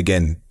 And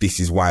again, this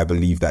is why I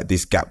believe that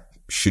this gap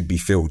should be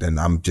filled, and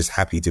I'm just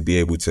happy to be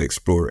able to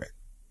explore it.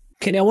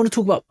 Kenny, I want to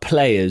talk about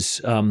players,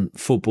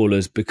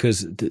 footballers,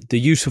 because the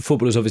use of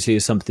footballers obviously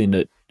is something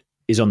that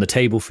is on the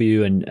table for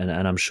you, and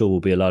I'm sure will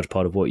be a large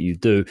part of what you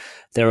do.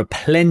 There are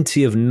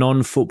plenty of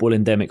non-football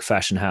endemic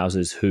fashion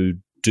houses who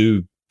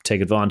do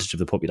take advantage of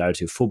the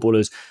popularity of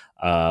footballers.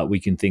 We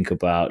can think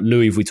about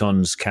Louis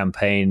Vuitton's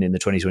campaign in the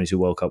 2022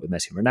 World Cup with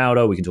Messi and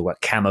Ronaldo. We can talk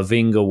about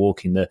Camavinga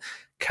walking the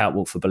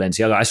catwalk for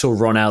Balenciaga. I saw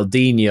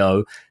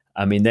Ronaldinho.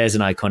 I mean, there's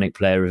an iconic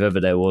player if ever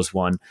there was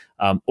one,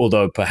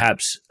 although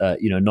perhaps,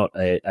 not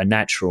a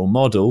natural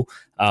model,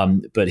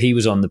 but he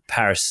was on the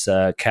Paris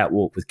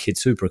catwalk with Kid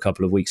Super a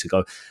couple of weeks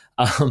ago.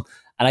 And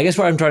I guess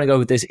where I'm trying to go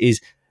with this is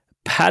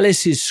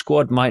Palace's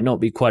squad might not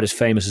be quite as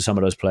famous as some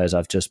of those players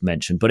I've just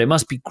mentioned, but it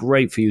must be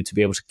great for you to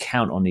be able to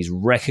count on these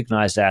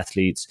recognized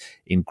athletes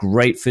in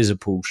great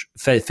physical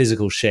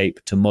shape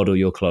to model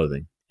your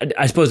clothing. And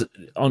I suppose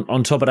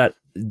on top of that,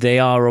 they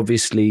are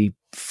obviously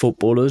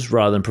footballers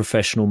rather than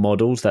professional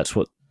models. That's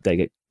what they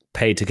get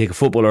paid to kick a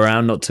football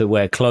around, not to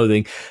wear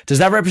clothing. Does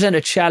that represent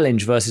a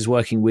challenge versus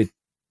working with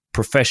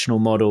professional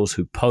models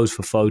who pose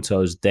for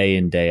photos day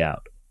in, day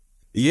out?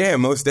 Yeah,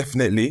 most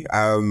definitely,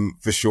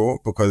 for sure,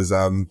 because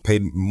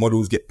paid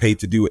models get paid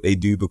to do what they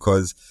do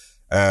because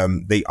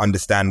they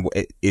understand what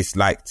it's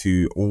like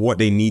what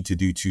they need to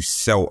do to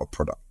sell a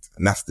product.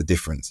 And that's the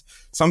difference.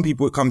 Some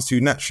people it comes to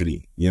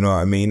naturally, you know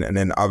what I mean? And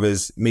then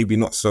others, maybe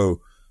not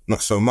so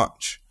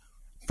much.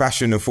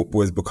 Fashion and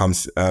football has become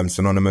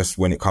synonymous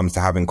when it comes to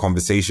having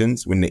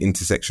conversations when the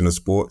intersection of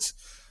sports.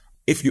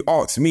 If you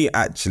ask me,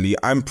 actually,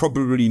 I'm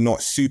probably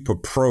not super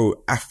pro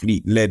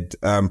athlete-led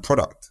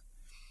product.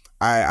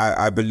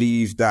 I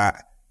believe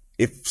that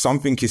if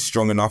something is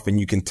strong enough and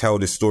you can tell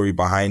the story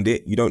behind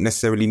it, you don't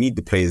necessarily need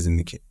the players in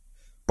the kit.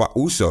 But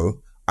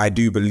also, I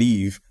do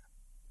believe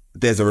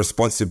there's a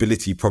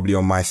responsibility probably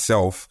on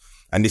myself,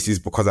 and this is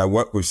because I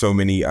work with so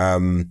many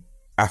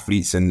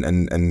athletes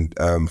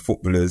and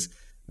footballers,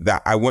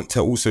 that I want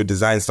to also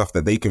design stuff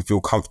that they can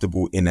feel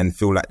comfortable in and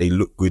feel like they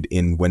look good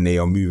in when they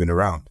are moving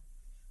around.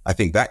 I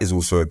think that is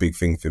also a big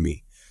thing for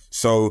me.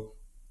 So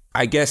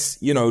I guess,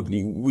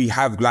 we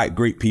have like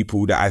great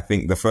people that I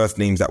think the first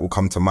names that will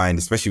come to mind,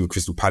 especially with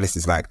Crystal Palace,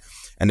 is like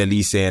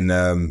Annalise and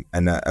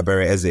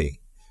Abere Eze.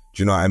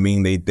 Do you know what I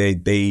mean?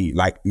 They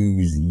like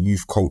ooze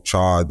youth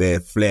culture, they're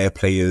flair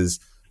players,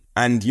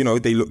 and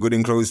they look good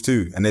in clothes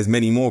too. And there's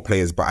many more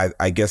players, but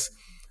I guess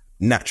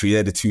naturally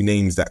they're the two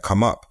names that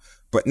come up.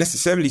 But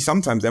necessarily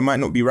sometimes they might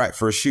not be right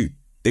for a shoot.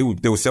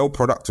 They'll sell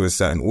product to a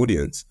certain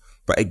audience.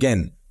 But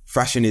again,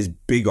 fashion is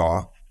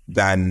bigger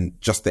than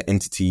just the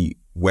entity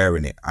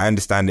wearing it. I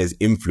understand there's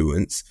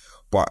influence,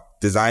 but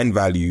design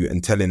value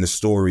and telling the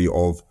story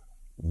of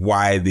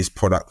why this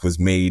product was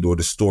made or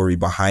the story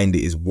behind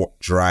it is what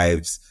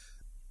drives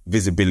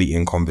visibility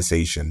and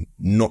conversation,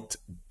 not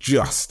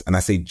just, and I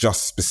say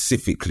just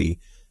specifically,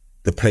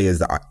 the players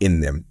that are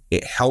in them.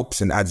 It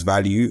helps and adds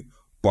value,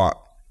 but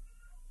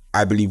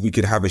I believe we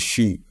could have a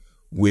shoot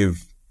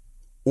with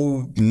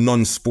all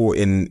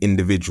non-sporting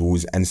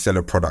individuals and sell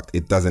a product.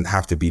 It doesn't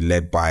have to be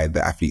led by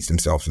the athletes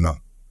themselves, no.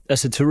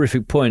 That's a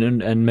terrific point,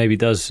 and maybe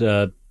does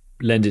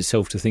lend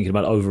itself to thinking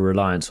about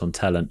over-reliance on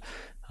talent,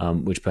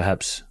 which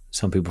perhaps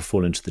some people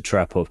fall into the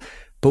trap of.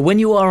 But when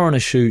you are on a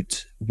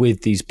shoot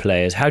with these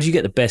players, how do you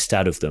get the best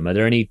out of them? Are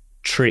there any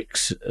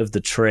tricks of the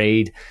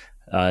trade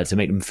to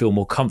make them feel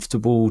more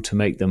comfortable, to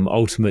make them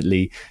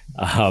ultimately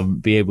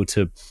be able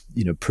to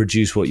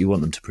produce what you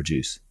want them to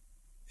produce?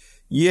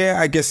 Yeah,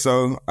 I guess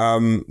so.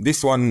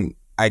 This one,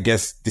 I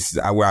guess this is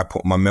where I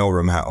put my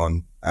mailroom hat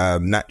on.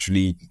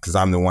 Naturally, because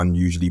I'm the one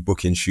usually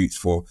booking shoots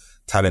for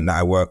talent that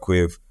I work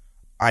with.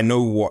 I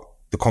know what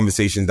the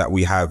conversations that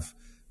we have,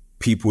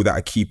 people that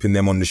are keeping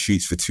them on the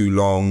shoots for too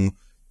long.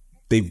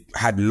 They've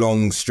had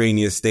long,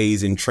 strenuous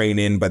days in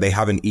training, but they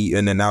haven't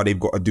eaten, and now they've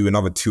got to do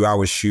another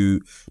 2-hour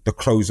shoot. The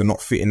clothes are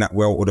not fitting that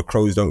well, or the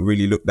clothes don't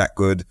really look that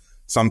good.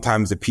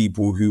 Sometimes the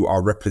people who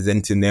are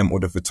representing them or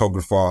the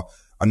photographer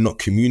are not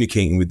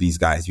communicating with these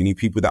guys. You need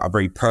people that are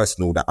very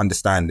personal, that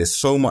understand there's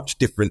so much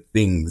different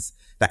things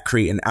that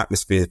create an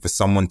atmosphere for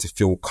someone to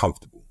feel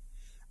comfortable.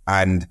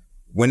 And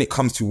when it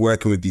comes to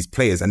working with these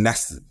players, and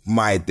this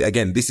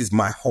is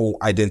my whole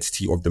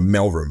identity of the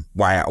mailroom,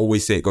 why I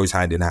always say it goes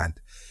hand in hand,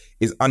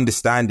 is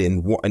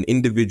understanding what an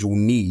individual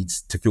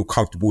needs to feel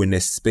comfortable in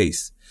their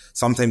space.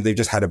 Sometimes they've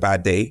just had a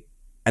bad day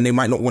and they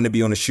might not want to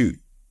be on a shoot.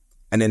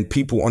 And then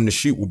people on the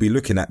shoot will be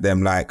looking at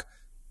them like,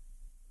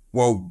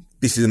 well,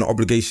 this is an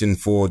obligation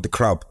for the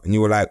club. And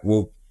you were like,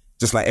 well,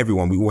 just like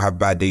everyone, we all have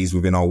bad days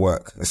within our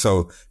work.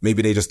 So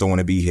maybe they just don't want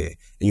to be here.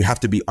 And you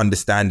have to be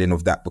understanding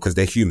of that because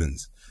they're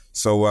humans.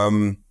 So,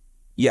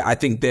 I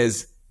think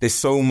there's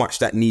so much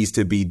that needs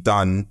to be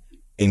done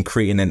in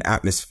creating an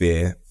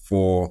atmosphere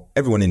for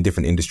everyone in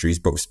different industries,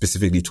 but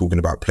specifically talking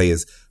about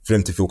players, for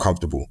them to feel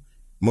comfortable.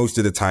 Most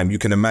of the time, you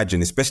can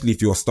imagine, especially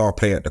if you're a star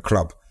player at the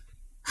club,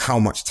 how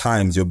much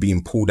times you're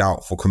being pulled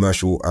out for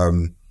commercial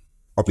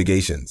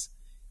obligations,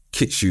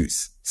 kit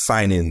shoots,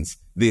 sign-ins,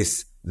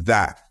 this,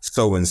 that,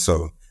 so and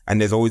so.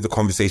 And there's always the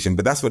conversation,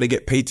 but that's what they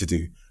get paid to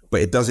do.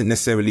 But it doesn't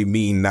necessarily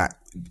mean that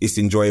it's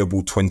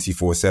enjoyable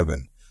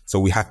 24/7. So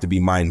we have to be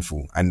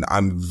mindful. And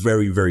I'm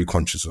very, very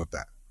conscious of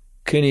that.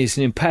 Kenny, it's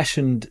an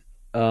impassioned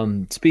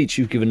speech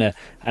you've given there.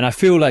 And I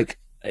feel like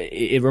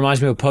it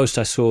reminds me of a post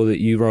I saw that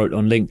you wrote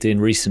on LinkedIn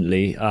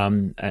recently,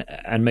 and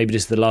maybe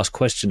this is the last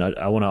question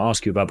I want to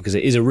ask you about, because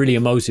it is a really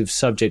emotive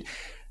subject.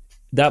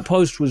 That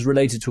post was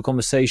related to a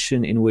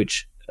conversation in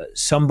which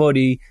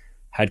somebody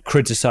had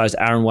criticized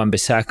Aaron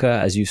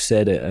Wan-Bissaka, as you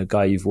said, a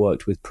guy you've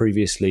worked with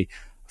previously,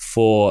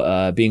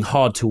 for being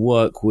hard to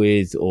work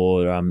with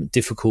or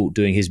difficult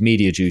doing his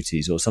media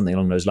duties or something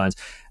along those lines.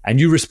 And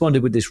you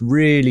responded with this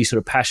really sort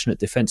of passionate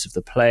defense of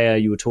the player.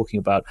 You were talking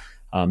about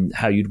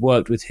how you'd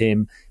worked with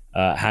him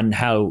and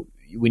how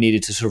we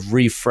needed to sort of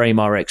reframe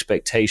our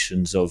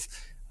expectations of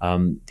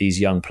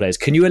these young players.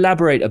 Can you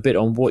elaborate a bit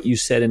on what you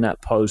said in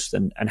that post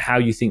and how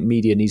you think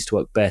media needs to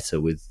work better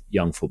with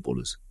young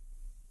footballers?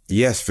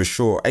 Yes, for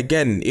sure.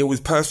 Again, it was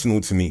personal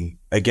to me.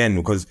 Again,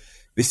 because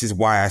this is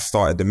why I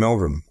started the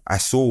Mailroom. I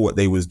saw what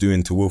they was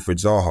doing to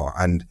Wilfried Zaha,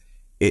 and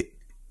it,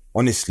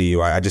 honestly,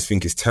 I just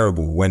think it's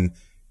terrible when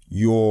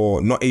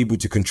you're not able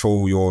to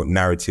control your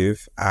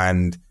narrative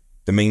and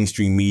the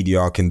mainstream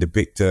media can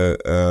depict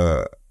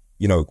or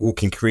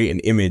can create an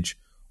image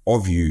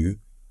of you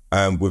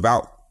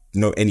without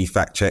any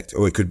fact checked,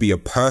 or it could be a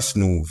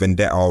personal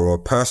vendetta or a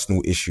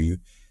personal issue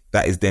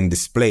that is then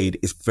displayed.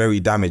 It's very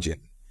damaging.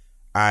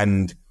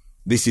 And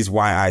this is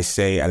why I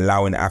say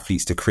allowing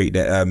athletes to create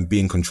their, be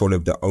in control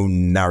of their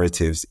own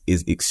narratives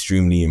is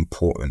extremely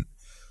important.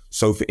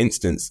 So, for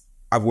instance,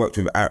 I've worked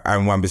with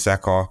Aaron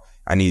Wan-Bissaka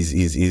and his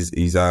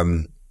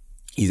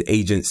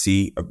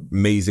agency,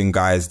 amazing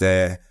guys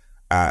there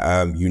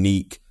at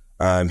Unique.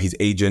 His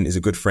agent is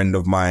a good friend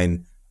of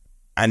mine,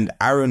 and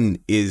Aaron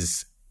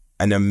is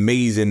an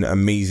amazing,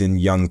 amazing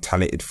young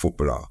talented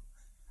footballer.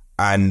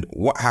 And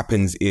what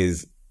happens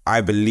is, I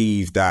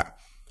believe that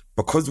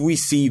because we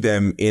see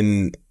them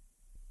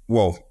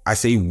I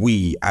say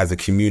we as a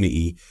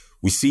community,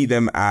 we see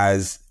them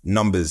as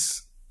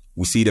numbers.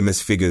 We see them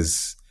as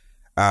figures.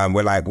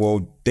 We're like,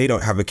 well, they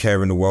don't have a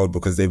care in the world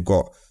because they've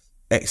got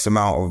X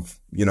amount of,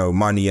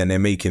 money and they're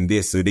making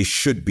this, so they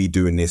should be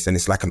doing this. And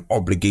it's like an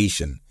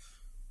obligation.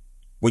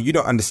 Well, you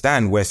don't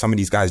understand where some of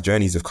these guys'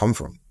 journeys have come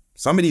from.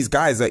 Some of these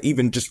guys are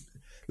even just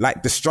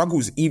like the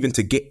struggles even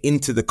to get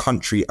into the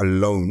country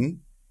alone,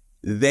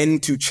 then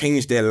to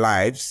change their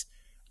lives,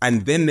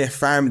 and then their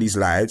families'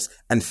 lives,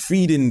 and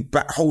feeding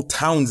back whole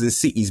towns and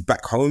cities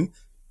back home.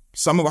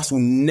 Some of us will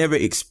never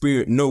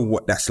know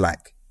what that's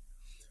like.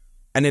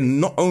 And then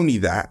not only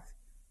that,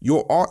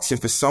 you're asking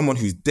for someone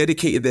who's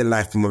dedicated their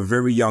life from a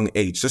very young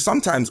age. So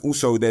sometimes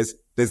also there's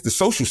the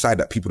social side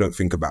that people don't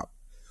think about,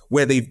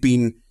 where they've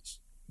been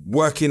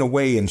working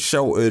away and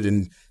sheltered,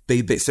 and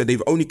they said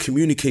they've only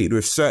communicated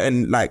with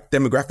certain like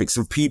demographics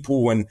of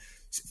people and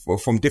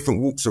from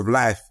different walks of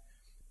life.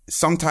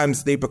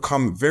 Sometimes they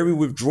become very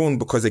withdrawn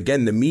because,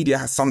 again, the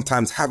media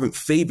sometimes haven't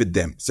favored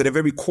them. So they're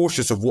very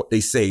cautious of what they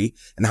say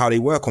and how they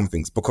work on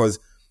things because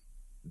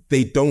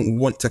they don't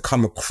want to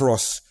come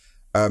across,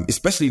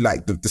 especially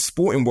like the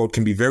sporting world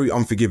can be very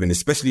unforgiving,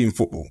 especially in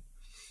football.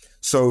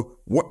 So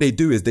what they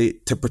do is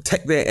to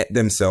protect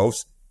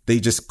themselves, they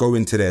just go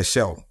into their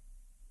shell.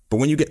 But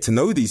when you get to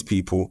know these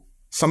people,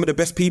 some of the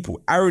best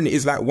people, Aaron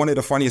is like one of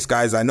the funniest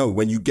guys I know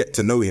when you get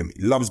to know him.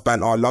 He loves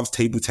banter, loves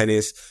table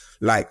tennis,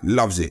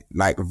 loves it.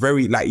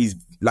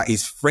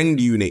 His friend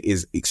unit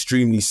is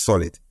extremely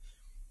solid.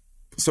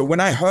 So when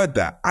I heard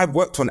that, I've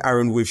worked on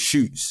Aaron with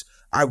shoots.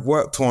 I've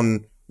worked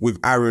with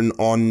Aaron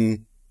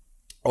on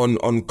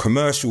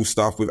commercial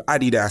stuff with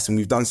Adidas, and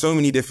we've done so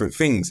many different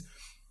things.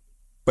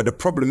 But the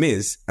problem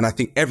is, and I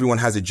think everyone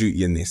has a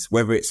duty in this,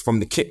 whether it's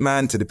from the kit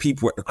man to the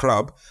people at the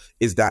club,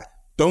 is that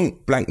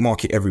don't blank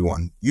market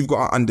everyone. You've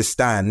got to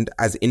understand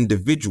as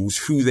individuals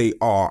who they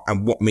are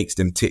and what makes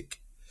them tick.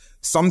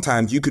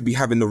 Sometimes you could be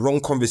having the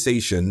wrong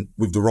conversation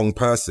with the wrong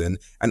person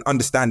and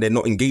understand they're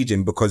not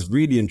engaging because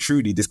really and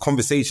truly this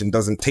conversation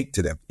doesn't take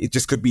to them. It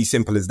just could be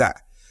simple as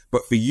that.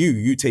 But for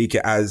you take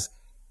it as,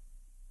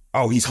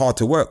 oh, he's hard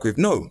to work with.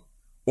 No.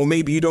 Or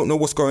maybe you don't know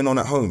what's going on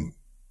at home.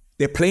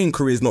 Their playing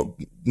career is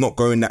not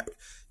going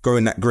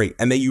that great.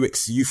 And then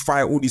you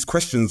fire all these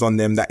questions on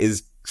them that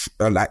is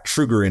like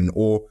triggering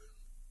or,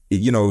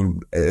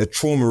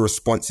 trauma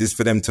responses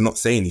for them to not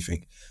say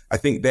anything. I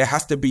think there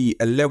has to be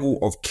a level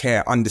of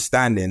care,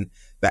 understanding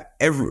that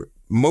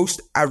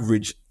most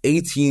average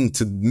 18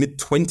 to mid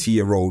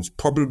 20-year-olds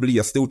probably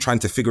are still trying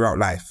to figure out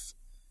life.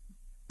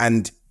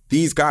 And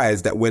these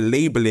guys that we're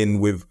labeling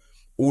with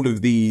all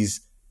of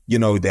these,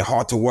 they're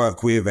hard to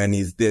work with and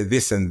they're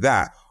this and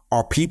that,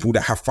 are people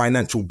that have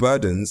financial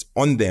burdens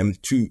on them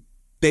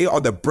they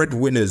are the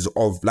breadwinners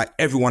of like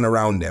everyone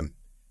around them.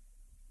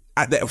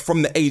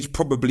 From the age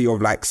probably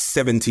of like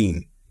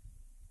 17.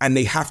 And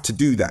they have to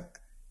do that.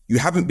 You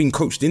haven't been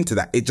coached into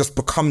that. It just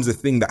becomes a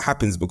thing that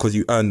happens because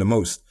you earn the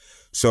most.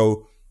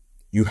 So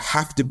you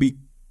have to be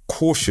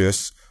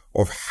cautious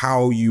of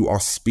how you are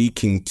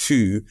speaking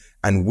to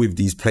and with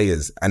these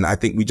players. And I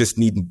think we just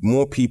need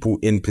more people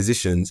in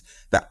positions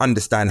that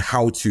understand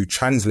how to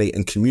translate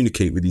and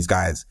communicate with these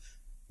guys.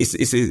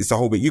 It's a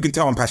whole bit. You can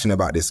tell I'm passionate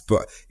about this,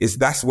 but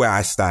that's where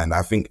I stand.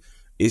 I think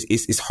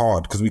it's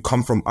hard because we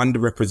come from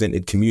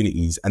underrepresented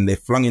communities and they're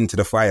flung into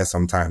the fire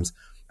sometimes.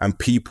 and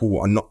people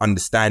are not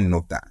understanding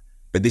of that.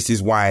 But this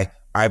is why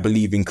I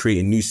believe in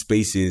creating new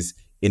spaces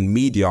in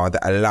media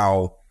that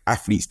allow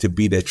athletes to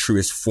be their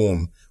truest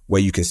form,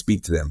 where you can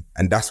speak to them.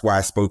 And that's why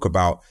I spoke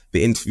about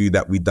the interview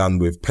that we done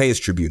with Players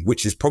Tribune,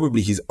 which is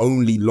probably his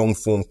only long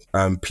form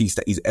piece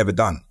that he's ever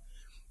done.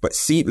 But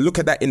look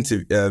at that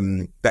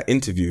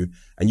interview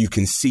and you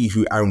can see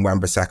who Aaron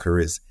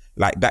Wan-Bissaka is.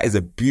 Like, that is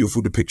a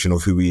beautiful depiction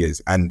of who he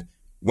is. And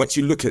once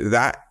you look at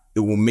that, it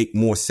will make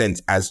more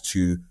sense as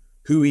to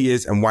who he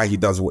is and why he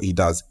does what he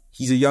does.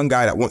 He's a young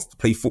guy that wants to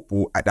play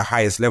football at the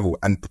highest level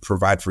and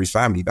provide for his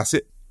family. That's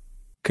it.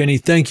 Kenny,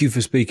 thank you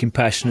for speaking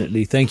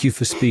passionately. Thank you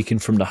for speaking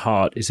from the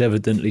heart. It's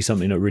evidently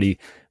something that really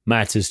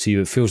matters to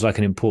you. It feels like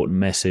an important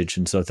message.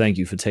 And so thank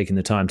you for taking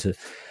the time to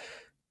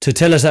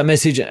tell us that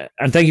message.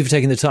 And thank you for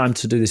taking the time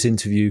to do this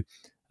interview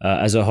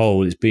as a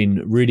whole. It's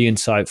been really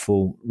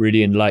insightful,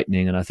 really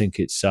enlightening. And I think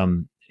it's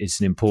an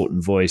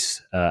important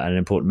voice and an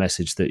important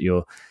message that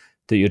you're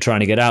trying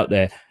to get out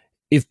there.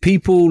 If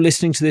people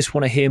listening to this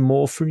want to hear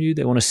more from you,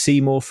 they want to see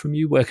more from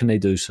you, where can they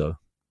do so?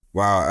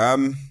 Wow.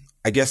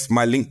 I guess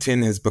my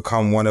LinkedIn has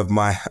become one of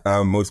my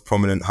most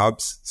prominent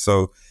hubs.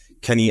 So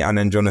Kenny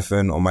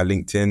Annan-Jonathan on my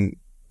LinkedIn,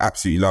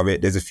 absolutely love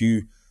it. There's a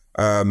few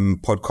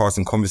podcasts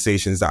and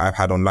conversations that I've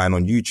had online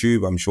on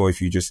YouTube. I'm sure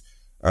if you just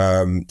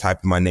type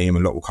in my name, a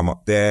lot will come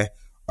up there.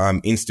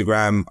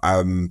 Instagram,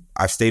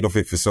 I've stayed off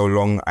it for so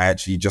long. I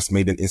actually just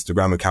made an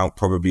Instagram account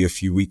probably a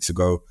few weeks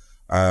ago.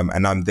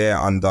 And I'm there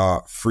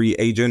under Free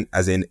Agent,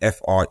 as in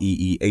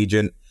FREE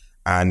Agent,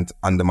 and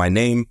under my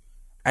name.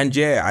 And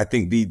yeah, I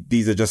think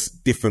these are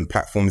just different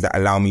platforms that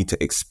allow me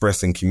to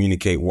express and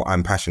communicate what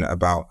I'm passionate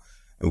about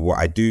and what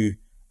I do.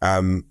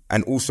 And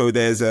also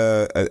there's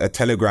a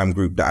Telegram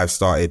group that I've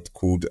started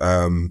called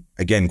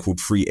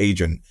Free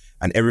Agent.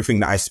 And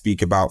everything that I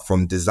speak about,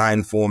 from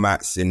design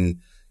formats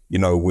in,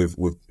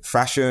 with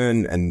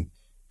fashion and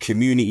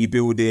community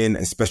building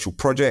and special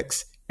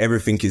projects,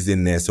 everything is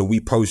in there. So we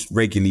post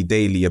regularly,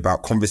 daily,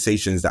 about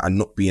conversations that are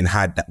not being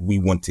had that we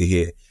want to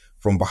hear,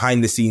 from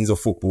behind the scenes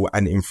of football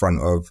and in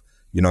front of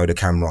the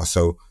camera.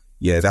 So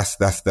yeah,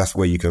 that's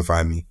where you can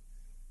find me.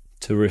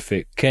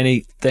 Terrific.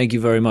 Kenny, thank you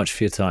very much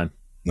for your time.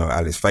 No,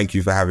 Alice, thank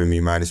you for having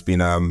me, man. It's been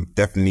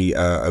definitely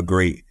a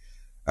great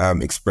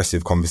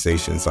expressive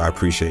conversation, so I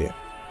appreciate it.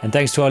 And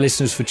thanks to our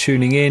listeners for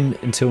tuning in.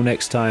 Until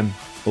next time,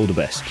 all the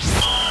best.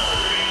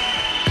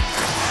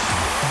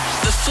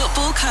 The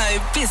Football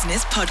Co.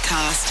 Business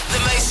Podcast. The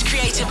most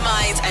creative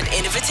minds and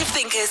innovative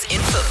thinkers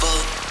in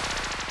football.